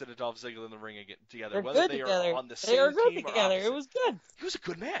E Langston and Dolph Ziggler in the ring again together. They're whether good they together. are on the They same are good team together. or It was good. It was a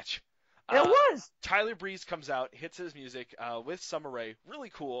good match. It was. Tyler Breeze comes out, hits his music with Summer Rae. Really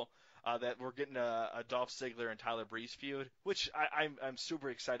cool that we're getting a Dolph Ziggler and Tyler Breeze feud, which I'm super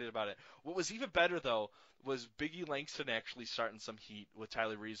excited about it. What was even better, though, was Big E Langston actually starting some heat with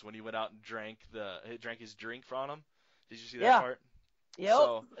Tyler Breeze when he went out and drank his drink from him. Did you see that part? Yep,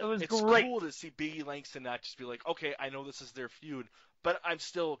 so it was it's great. Cool to see Big E Langston not just be like, okay, I know this is their feud, but I'm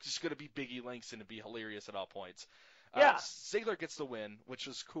still just going to be Big E Langston and be hilarious at all points. Yeah. Ziggler gets the win, which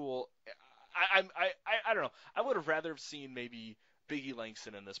was cool. I don't know. I would have rather have seen maybe Big E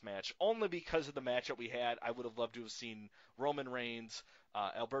Langston in this match, only because of the matchup we had. I would have loved to have seen Roman Reigns,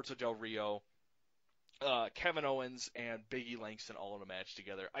 Alberto Del Rio, Kevin Owens, and Big E Langston all in a match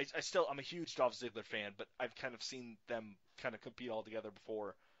together. I'm a huge Dolph Ziggler fan, but I've kind of seen them kind of compete all together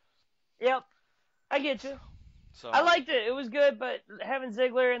before. Yep, I get you. So I liked it. It was good, but having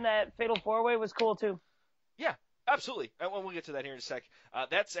Ziggler in that Fatal 4-Way was cool too. Yeah, absolutely. And we'll get to that here in a sec.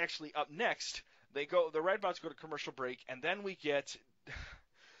 That's actually up next. The Redbots go to commercial break, and then we get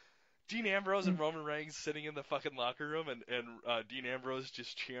Dean Ambrose and Roman Reigns sitting in the fucking locker room, and Dean Ambrose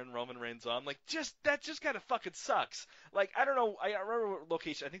just cheering Roman Reigns on. Like, that just kind of fucking sucks. Like, I don't know. I remember what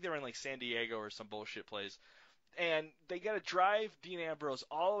location. I think they were in like San Diego or some bullshit place. And they got to drive Dean Ambrose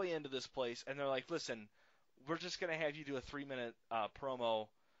all the way into this place, and they're like, listen, we're just going to have you do a 3-minute promo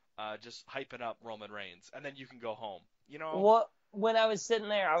just hyping up Roman Reigns, and then you can go home. You know? When I was sitting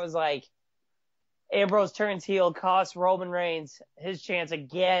there, I was like, Ambrose turns heel, costs Roman Reigns his chance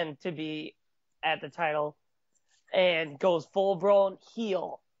again to be at the title, and goes full-blown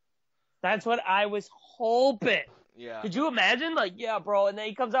heel. That's what I was hoping. Yeah. Could you imagine? Like, yeah, bro, and then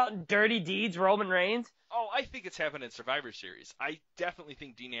he comes out in Dirty Deeds, Roman Reigns. Oh, I think it's happened in Survivor Series. I definitely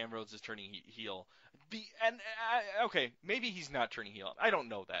think Dean Ambrose is turning heel. Okay, maybe he's not turning heel. I don't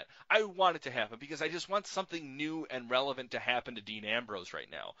know that. I want it to happen because I just want something new and relevant to happen to Dean Ambrose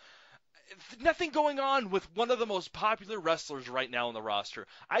right now. Nothing going on with one of the most popular wrestlers right now on the roster.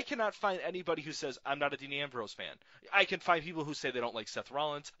 I cannot find anybody who says, I'm not a Dean Ambrose fan. I can find people who say they don't like Seth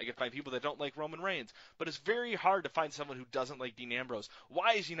Rollins. I can find people that don't like Roman Reigns. But it's very hard to find someone who doesn't like Dean Ambrose.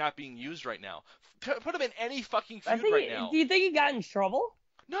 Why is he not being used right now? Put him in any fucking feud right now. Do you think he got in trouble?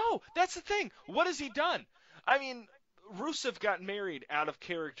 No, that's the thing. What has he done? I mean, Rusev got married out of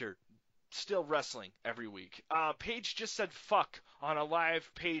character. Still wrestling every week. Paige just said fuck on a live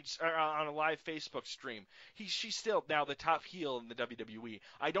page or on a live Facebook stream. She's still now the top heel in the WWE.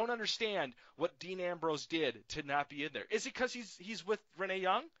 I don't understand what Dean Ambrose did to not be in there. Is it because he's with Renee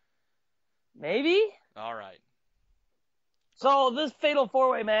Young? Maybe. All right. So this Fatal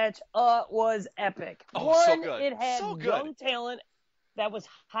 4-Way match was epic. Oh, so good. It had so good. young talent that was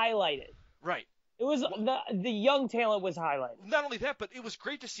highlighted. Right. It was the young talent was highlighted. Not only that, but it was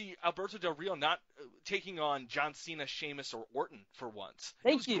great to see Alberto Del Rio not taking on John Cena, Sheamus, or Orton for once.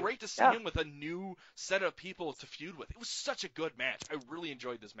 It was great to see him with a new set of people to feud with. It was such a good match. I really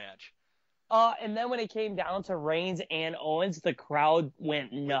enjoyed this match. And then when it came down to Reigns and Owens, the crowd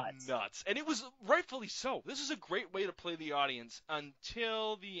went nuts. And it was rightfully so. This is a great way to play the audience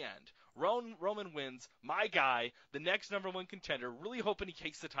until the end. Roman wins, my guy, the next number one contender, really hoping he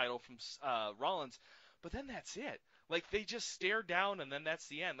takes the title from Rollins. but then that's it. Like, they just stare down, and then that's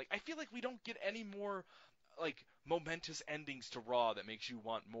the end. Like, I feel like we don't get any more, like, momentous endings to Raw that makes you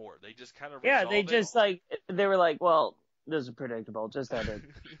want more. They just kind of Yeah, they it. just, like, they were like, well, this is predictable. Just end it.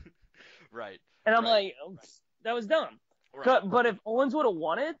 Right. And I'm right. like, oh, that was dumb. Right. But if Owens would have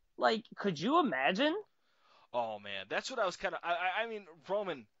won it, like, could you imagine? Oh, man. That's what I was kind of... I mean,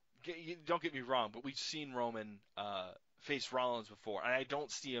 Roman, don't get me wrong, but we've seen Roman face Rollins before, and I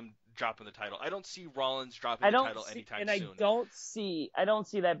don't see him dropping the title. I don't see Rollins dropping the title anytime soon. And I don't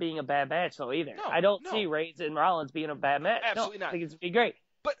see that being a bad match, though, either. No, I don't see Reigns and Rollins being a bad match. Absolutely not. I think it's be great.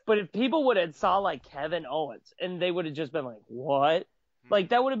 But if people would have saw, like, Kevin Owens, and they would have just been like, what? Like,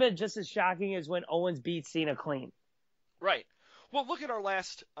 that would have been just as shocking as when Owens beat Cena clean. Right. Well, look at our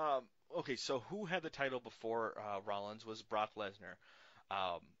last. Okay, so who had the title before Rollins was Brock Lesnar.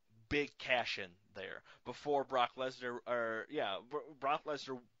 Big cash in there before Brock Lesnar. Brock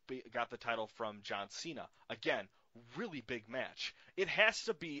Lesnar got the title from John Cena. Again, really big match. It has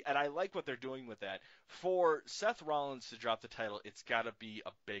to be, and I like what they're doing with that. For Seth Rollins to drop the title, it's got to be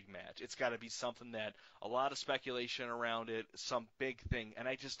a big match. It's got to be something that a lot of speculation around it, some big thing, and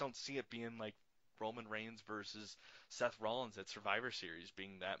I just don't see it being like Roman Reigns versus Seth Rollins at Survivor Series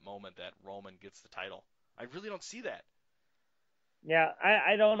being that moment that Roman gets the title. I really don't see that. Yeah,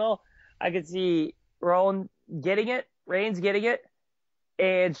 I don't know. I could see Rowan getting it, Reigns getting it,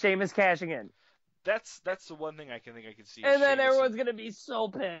 and Sheamus cashing in. That's the one thing I can see. And then everyone's going to be so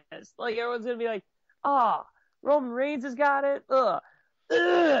pissed. Like, everyone's going to be like, Roman Reigns has got it.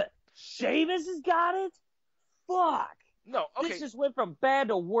 Sheamus has got it? Fuck. No, okay. This just went from bad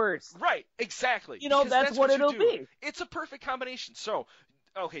to worse. Right, exactly. You know, that's what it'll be. It's a perfect combination. So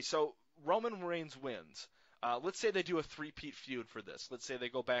Roman Reigns wins. Let's say they do a three-peat feud for this. Let's say they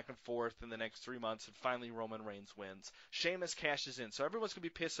go back and forth in the next 3 months, and finally Roman Reigns wins. Sheamus cashes in, so everyone's going to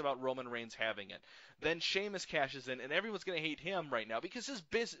be pissed about Roman Reigns having it. Then Sheamus cashes in, and everyone's going to hate him right now because his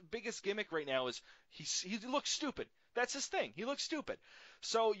biggest gimmick right now is he looks stupid. That's his thing. He looks stupid.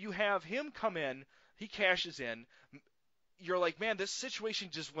 So you have him come in, he cashes in. You're like, man, this situation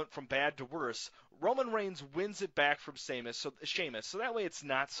just went from bad to worse. Roman Reigns wins it back from Sheamus, so that way it's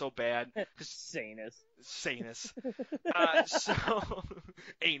not so bad. Sanus. So,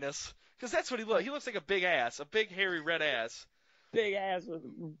 anus. Because that's what he looks. He looks like a big ass, a big hairy red ass. Big ass with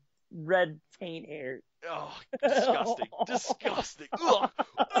red taint hair. Oh, disgusting. Disgusting. Ugh.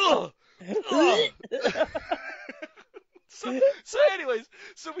 Ugh. Ugh. So anyways,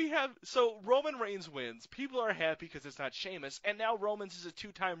 so Roman Reigns wins. People are happy because it's not Sheamus, and now Roman's is a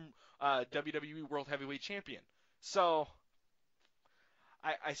 2-time WWE World Heavyweight Champion. So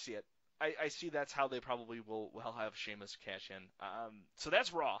I see it. I see that's how they probably will have Sheamus cash in. So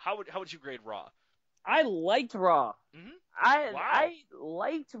that's Raw. How would you grade Raw? I liked Raw. Mm-hmm. I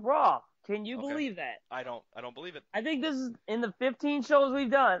liked Raw. Can you believe that? I don't believe it. I think this is in the 15 shows we've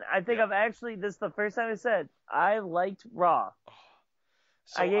done. I think this is the first time I said I liked Raw. Oh.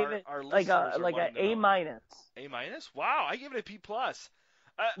 So I gave it like a A minus. A minus? Wow, I gave it a B plus.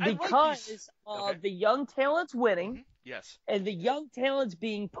 Because of the young talents winning. Mm-hmm. Yes. And the young talents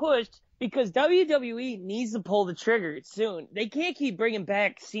being pushed because WWE needs to pull the trigger soon. They can't keep bringing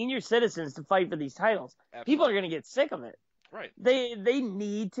back senior citizens to fight for these titles. Absolutely. People are going to get sick of it. Right. They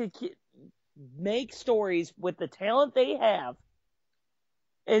need to make stories with the talent they have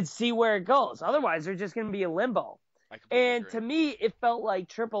and see where it goes. Otherwise, they're just going to be in limbo. And agree. To me, it felt like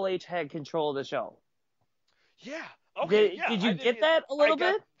Triple H had control of the show. Yeah. Okay. Did you get that a little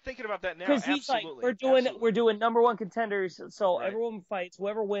bit? Thinking about that now, because he's like, we're doing number one contenders, so everyone fights.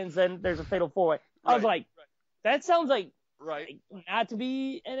 Whoever wins, then there's a fatal 4-way. I was like, that sounds like not to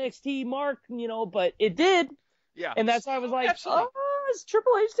be NXT Mark, but it did. Yeah. And that's why I was like, is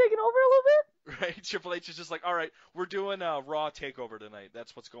Triple H taking over a little bit? Right. Triple H is just like, all right, we're doing a Raw takeover tonight.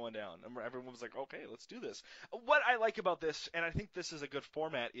 That's what's going down. And everyone was like, okay, let's do this. What I like about this, and I think this is a good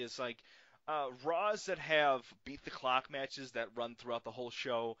format, is like Raws that have beat the clock matches that run throughout the whole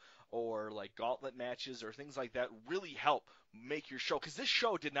show, or like gauntlet matches or things like that, really help make your show. Because this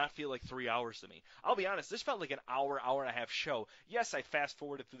show did not feel like 3 hours to me. I'll be honest, this felt like an hour and a half show. Yes, I fast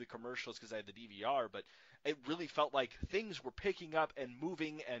forwarded through the commercials because I had the DVR, but it really felt like things were picking up and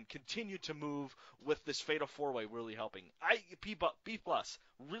moving and continued to move with this Fatal 4-Way really helping. B+,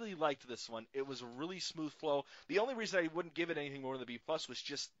 really liked this one. It was a really smooth flow. The only reason I wouldn't give it anything more than the B+ was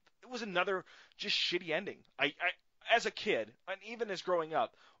just, it was another just shitty ending. I as a kid, and even as growing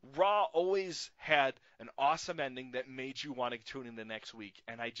up, Raw always had an awesome ending that made you want to tune in the next week,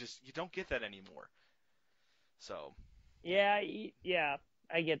 and you don't get that anymore. So. Yeah,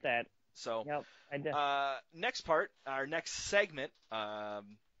 I get that. So, yep, next part, our next segment,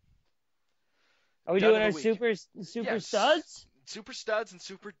 Are we Dud doing of our the week. super Yes. studs? Super studs and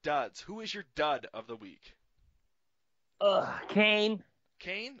super duds. Who is your dud of the week? Kane.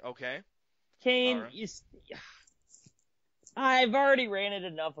 Kane? Okay. Kane, All right. I've already ranted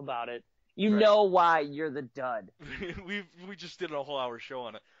enough about it. You Right. know why you're the dud. we just did a whole hour show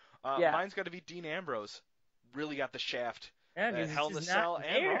on it. Yeah. Mine's got to be Dean Ambrose. Really got the shaft. Yeah, 'cause Hell in it's the just Cell not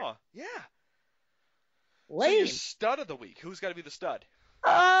and there. Raw. Yeah. So Lame. your stud of the week. Who's got to be the stud?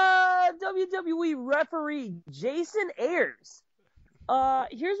 WWE referee Jason Ayers.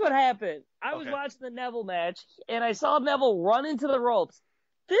 Here's what happened. I was Okay. watching the Neville match, and I saw Neville run into the ropes.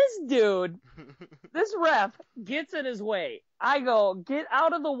 This dude, this ref, gets in his way. I go, get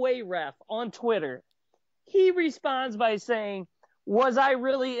out of the way, ref, on Twitter. He responds by saying, was I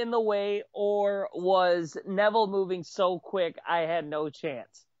really in the way, or was Neville moving so quick I had no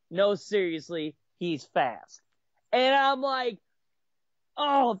chance? No, seriously, he's fast. And I'm like,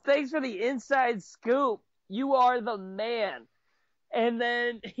 oh, thanks for the inside scoop. You are the man. And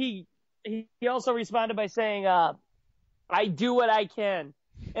then he also responded by saying, I do what I can.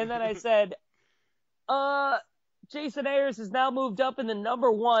 And then I said, Jason Ayers has now moved up in the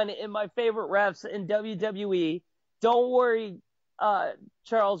number 1 in my favorite refs in WWE. Don't worry,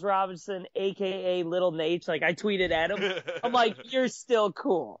 Charles Robinson, a.k.a. Little Nate. Like, I tweeted at him. I'm like, you're still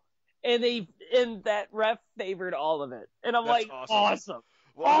cool. And that ref favored all of it. And I'm That's like, awesome.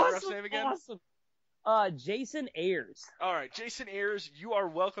 What was the ref's name again? Awesome. Jason Ayers. All right, Jason Ayers, you are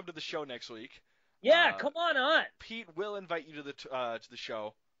welcome to the show next week. Yeah, come on. Pete will invite you to the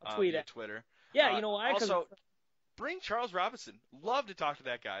show Tweet via it. Twitter. Yeah, you know why? Also, bring Charles Robinson. Love to talk to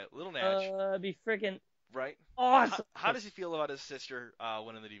that guy. Little Natch. Be freaking right? awesome. How does he feel about his sister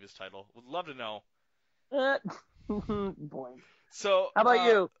winning the Divas title? Would love to know. Boy. So, how about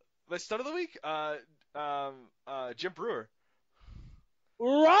you? My stud of the week, Jim Brewer.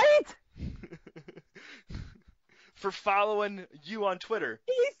 Right? For following you on Twitter.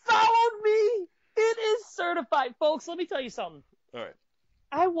 He followed me. It is certified, folks. Let me tell you something. All right.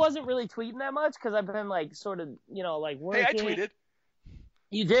 I wasn't really tweeting that much because I've been like sort of, like working. Hey, I tweeted.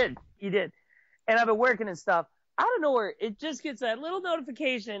 You did. And I've been working and stuff. Out of nowhere, it just gets that little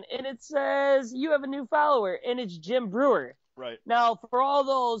notification and it says you have a new follower and it's Jim Brewer. Right. Now, for all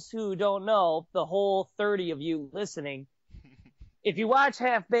those who don't know, the whole 30 of you listening, if you watch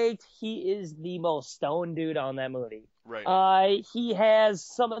Half Baked, he is the most stoned dude on that movie. Right. He has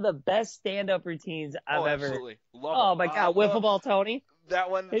some of the best stand-up routines I've ever. Absolutely. Love Oh him. my God, Wiffle Ball Tony.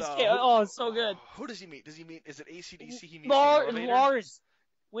 That one. It's so good. Who does he meet? Is it AC/DC he meets? Lars.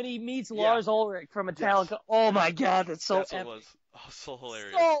 When he meets Lars Ulrich from Metallica. Yes. Oh my God, that's so epic. What it was. Oh, so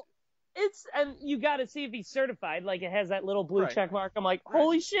hilarious. So and you got to see if he's certified. Like it has that little blue check mark. I'm like,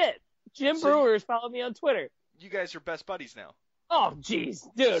 holy shit, Jim Brewer is following me on Twitter. You guys are best buddies now. Oh, jeez.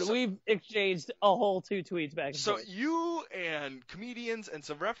 Dude, we've exchanged a whole 2 tweets back and forth. So you and comedians and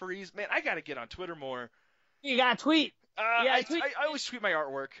some referees, man, I got to get on Twitter more. You got to tweet. I always tweet my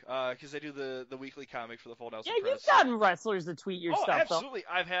artwork because I do the weekly comic for the Fold House Press. Yeah, you've gotten wrestlers to tweet your stuff, absolutely.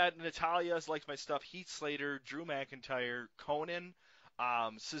 Though. I've had Natalia's liked my stuff, Heath Slater, Drew McIntyre, Conan,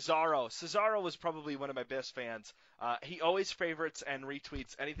 Cesaro. Cesaro was probably one of my best fans. He always favorites and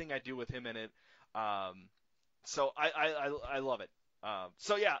retweets anything I do with him in it. So I love it.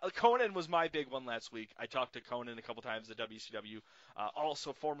 So yeah, Conan was my big one last week. I talked to Conan a couple times at WCW,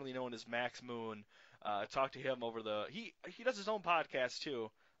 also formerly known as Max Moon. Talked to him over he does his own podcast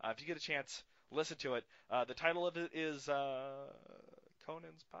too. If you get a chance, listen to it. The title of it is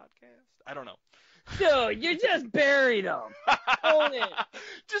Conan's Podcast. I don't know. Dude, you just buried him. Conan.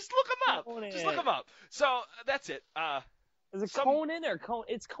 Just look him up. Conan. Just look him up. So that's it. Is it Conan or Conan?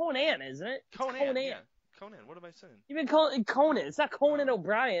 It's Conan, isn't it? Conan. Conan. Yeah. Conan, what am I saying? You've been calling it Conan. It's not Conan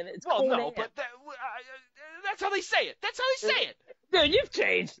O'Brien. It's Conan. Well, no, but that's how they say it. That's how they say it. Dude, you've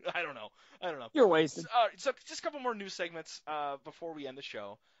changed. I don't know. You're wasted. So just a couple more news segments before we end the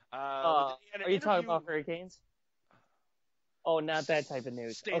show. Are you talking about hurricanes? Oh, not that type of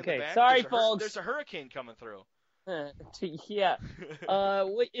news. Okay, sorry, folks. There's a hurricane coming through. Yeah.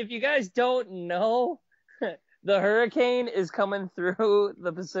 If you guys don't know, the hurricane is coming through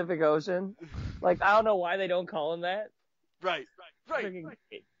the Pacific Ocean. Like, I don't know why they don't call him that. Right.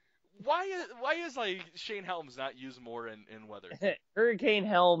 Why is like Shane Helms not used more in weather? Hurricane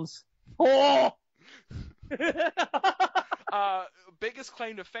Helms. Oh! Biggest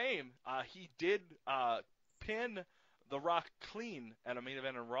claim to fame. He did pin The Rock clean at a main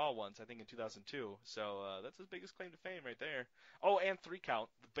event in Raw once, I think in 2002. So that's his biggest claim to fame right there. Oh, and 3 Count,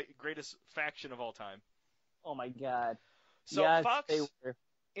 the greatest faction of all time. Oh my God. So yes, Fox,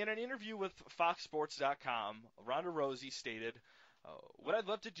 in an interview with FoxSports.com, Ronda Rousey stated, What I'd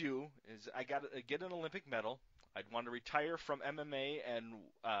love to do is I got to get an Olympic medal. I'd want to retire from MMA and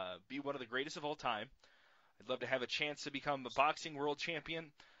be one of the greatest of all time. I'd love to have a chance to become a boxing world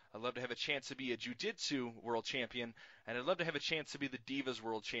champion. I'd love to have a chance to be a jiu-jitsu world champion, and I'd love to have a chance to be the Divas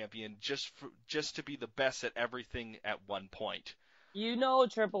world champion, just to be the best at everything at one point. You know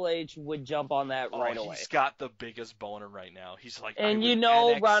Triple H would jump on that right away. He's got the biggest boner right now. He's like, and you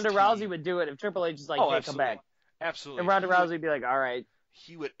know Ronda Rousey would do it if Triple H is like, hey, come back. Absolutely. And Ronda Rousey would be like, all right.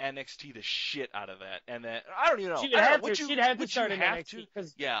 He would NXT the shit out of that. And then, I don't even know. She'd have to start in NXT.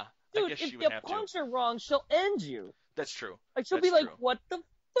 Yeah. Dude, I guess if you punch her wrong, she'll end you. That's true. Like, she'll be like, what the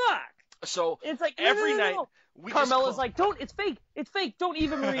fuck? So, it's like, every night, Carmella's like, it's fake. It's fake. Don't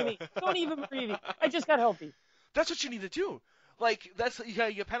even marry me. Don't even marry me. I just got healthy. That's what you need to do. Like, you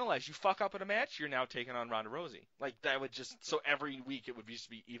get penalized. You fuck up in a match, you're now taking on Ronda Rousey. Like, that would just, so every week it would just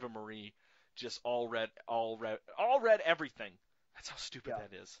be Eva Marie, just all red everything. That's how stupid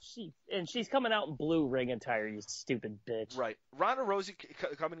that is. She's coming out in blue ring attire, you stupid bitch. Right. Ronda Rousey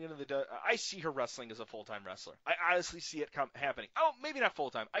coming into I see her wrestling as a full-time wrestler. I honestly see it happening. Oh, maybe not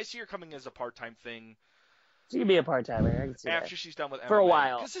full-time. I see her coming as a part-time thing. She can be a part-timer. I can see after she's done with MMA. For a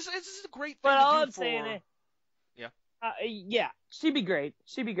while. Because this is a great thing but to do all I'm for... saying is, yeah, she'd be great.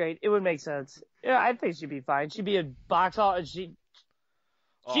 She'd be great. It would make sense. Yeah, I think she'd be fine. She'd be a box office.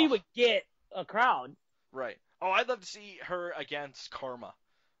 She would get a crowd. Right. Oh, I'd love to see her against Karma,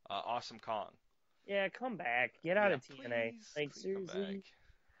 Awesome Kong. Yeah, come back. Get out of TNA. Like, seriously.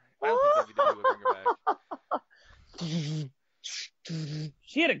 I don't think WWE would bring her back.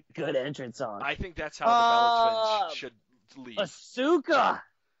 She had a good entrance song. I think that's how the Bella Twins should leave. Asuka.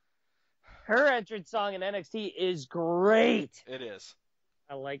 Her entrance song in NXT is great. It is.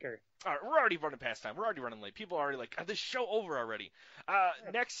 I like her. All right, we're already running past time. We're already running late. People are already like, this show over already.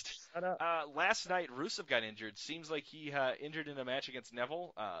 Next, last night, Rusev got injured. Seems like he injured in a match against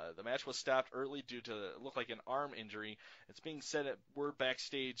Neville. The match was stopped early due to look like an arm injury. It's being said at word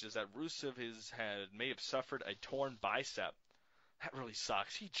backstage is that Rusev may have suffered a torn bicep. That really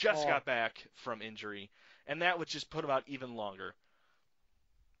sucks. He just got back from injury, and that would just put him out even longer.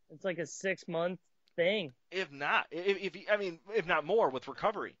 It's like a 6-month thing. If not, if not more with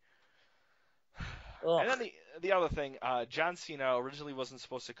recovery. Ugh. And then the other thing, John Cena originally wasn't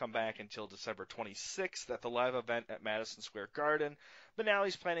supposed to come back until December 26th at the live event at Madison Square Garden, but now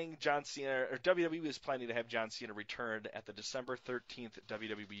WWE is planning to have John Cena return at the December 13th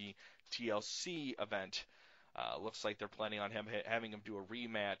WWE TLC event. Looks like they're planning on having him do a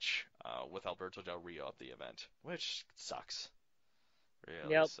rematch with Alberto Del Rio at the event, which sucks.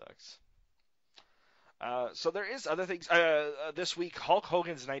 Really sucks. So there is other things. This week, Hulk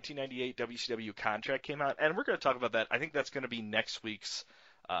Hogan's 1998 WCW contract came out, and we're going to talk about that. I think that's going to be next week's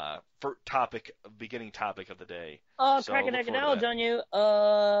beginning topic of the day. Cracking a knowledge on you.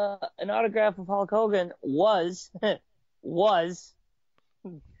 An autograph of Hulk Hogan was the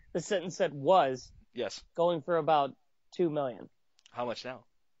sentence said was. Yes. Going for about $2 million. How much now?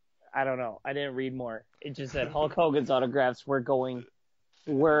 I don't know. I didn't read more. It just said Hulk Hogan's autographs were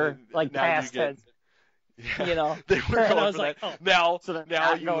like past tense. Yeah, you know, they were going for like, that. Now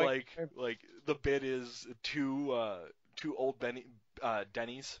you going. like the bid is two old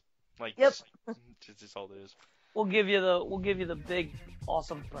Denny's. Like, yep, just all it is. We'll give you the big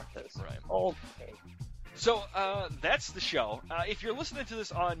awesome breakfast. Right. Okay. So that's the show. If you're listening to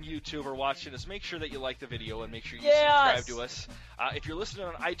this on YouTube or watching us, make sure that you like the video and make sure you subscribe to us. If you're listening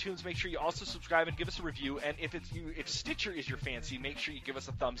on iTunes, make sure you also subscribe and give us a review. And if Stitcher is your fancy, make sure you give us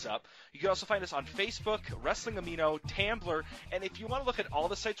a thumbs up. You can also find us on Facebook, Wrestling Amino, Tumblr, and if you want to look at all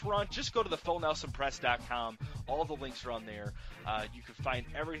the sites we're on, just go to thefullnelsonpress.com. All the links are on there. You can find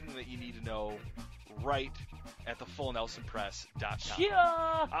everything that you need to know right at thefullnelsonpress.com.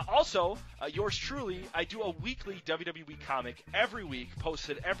 Yeah. Also, yours truly, I do a weekly WWE comic every week,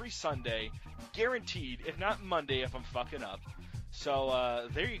 posted every Sunday, guaranteed, if not Monday if I'm fucking up. So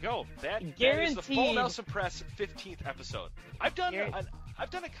there you go. That is the Full Nelson Press 15th episode. I've done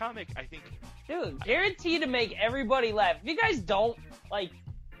a comic, I think. Dude, guaranteed to make everybody laugh. If you guys don't,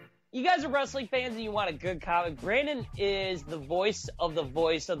 you guys are wrestling fans and you want a good comic, Brandon is the voice of the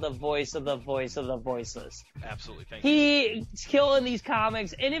voice of the voice of the voice of the voiceless. Absolutely. Thank you. He's killing these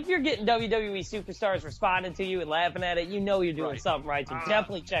comics, and if you're getting WWE superstars responding to you and laughing at it, you know you're doing something right, so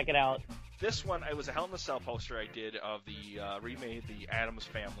definitely check it out. This one, it was a Hell in a Cell poster I did of remade the Addams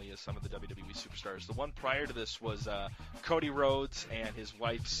Family as some of the WWE superstars. The one prior to this was Cody Rhodes and his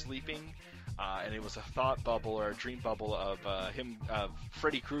wife sleeping and it was a thought bubble or a dream bubble of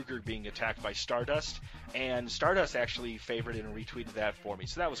Freddy Krueger being attacked by Stardust, and Stardust actually favorited and retweeted that for me,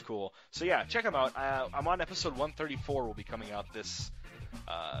 so that was cool. So yeah, check them out. I'm on episode 134. Will be coming out this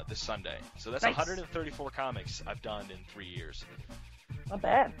Sunday. So that's nice. 134 comics I've done in 3 years. Not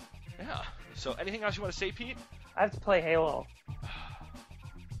bad. Yeah. So anything else you want to say, Pete? I have to play Halo.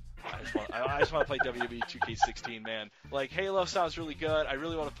 I just want to play WWE 2K16, man. Like, Halo sounds really good. I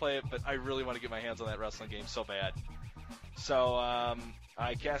really want to play it, but I really want to get my hands on that wrestling game so bad. So,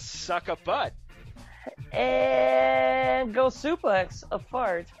 I guess suck a butt. And go suplex a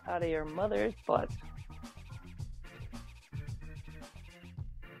fart out of your mother's butt.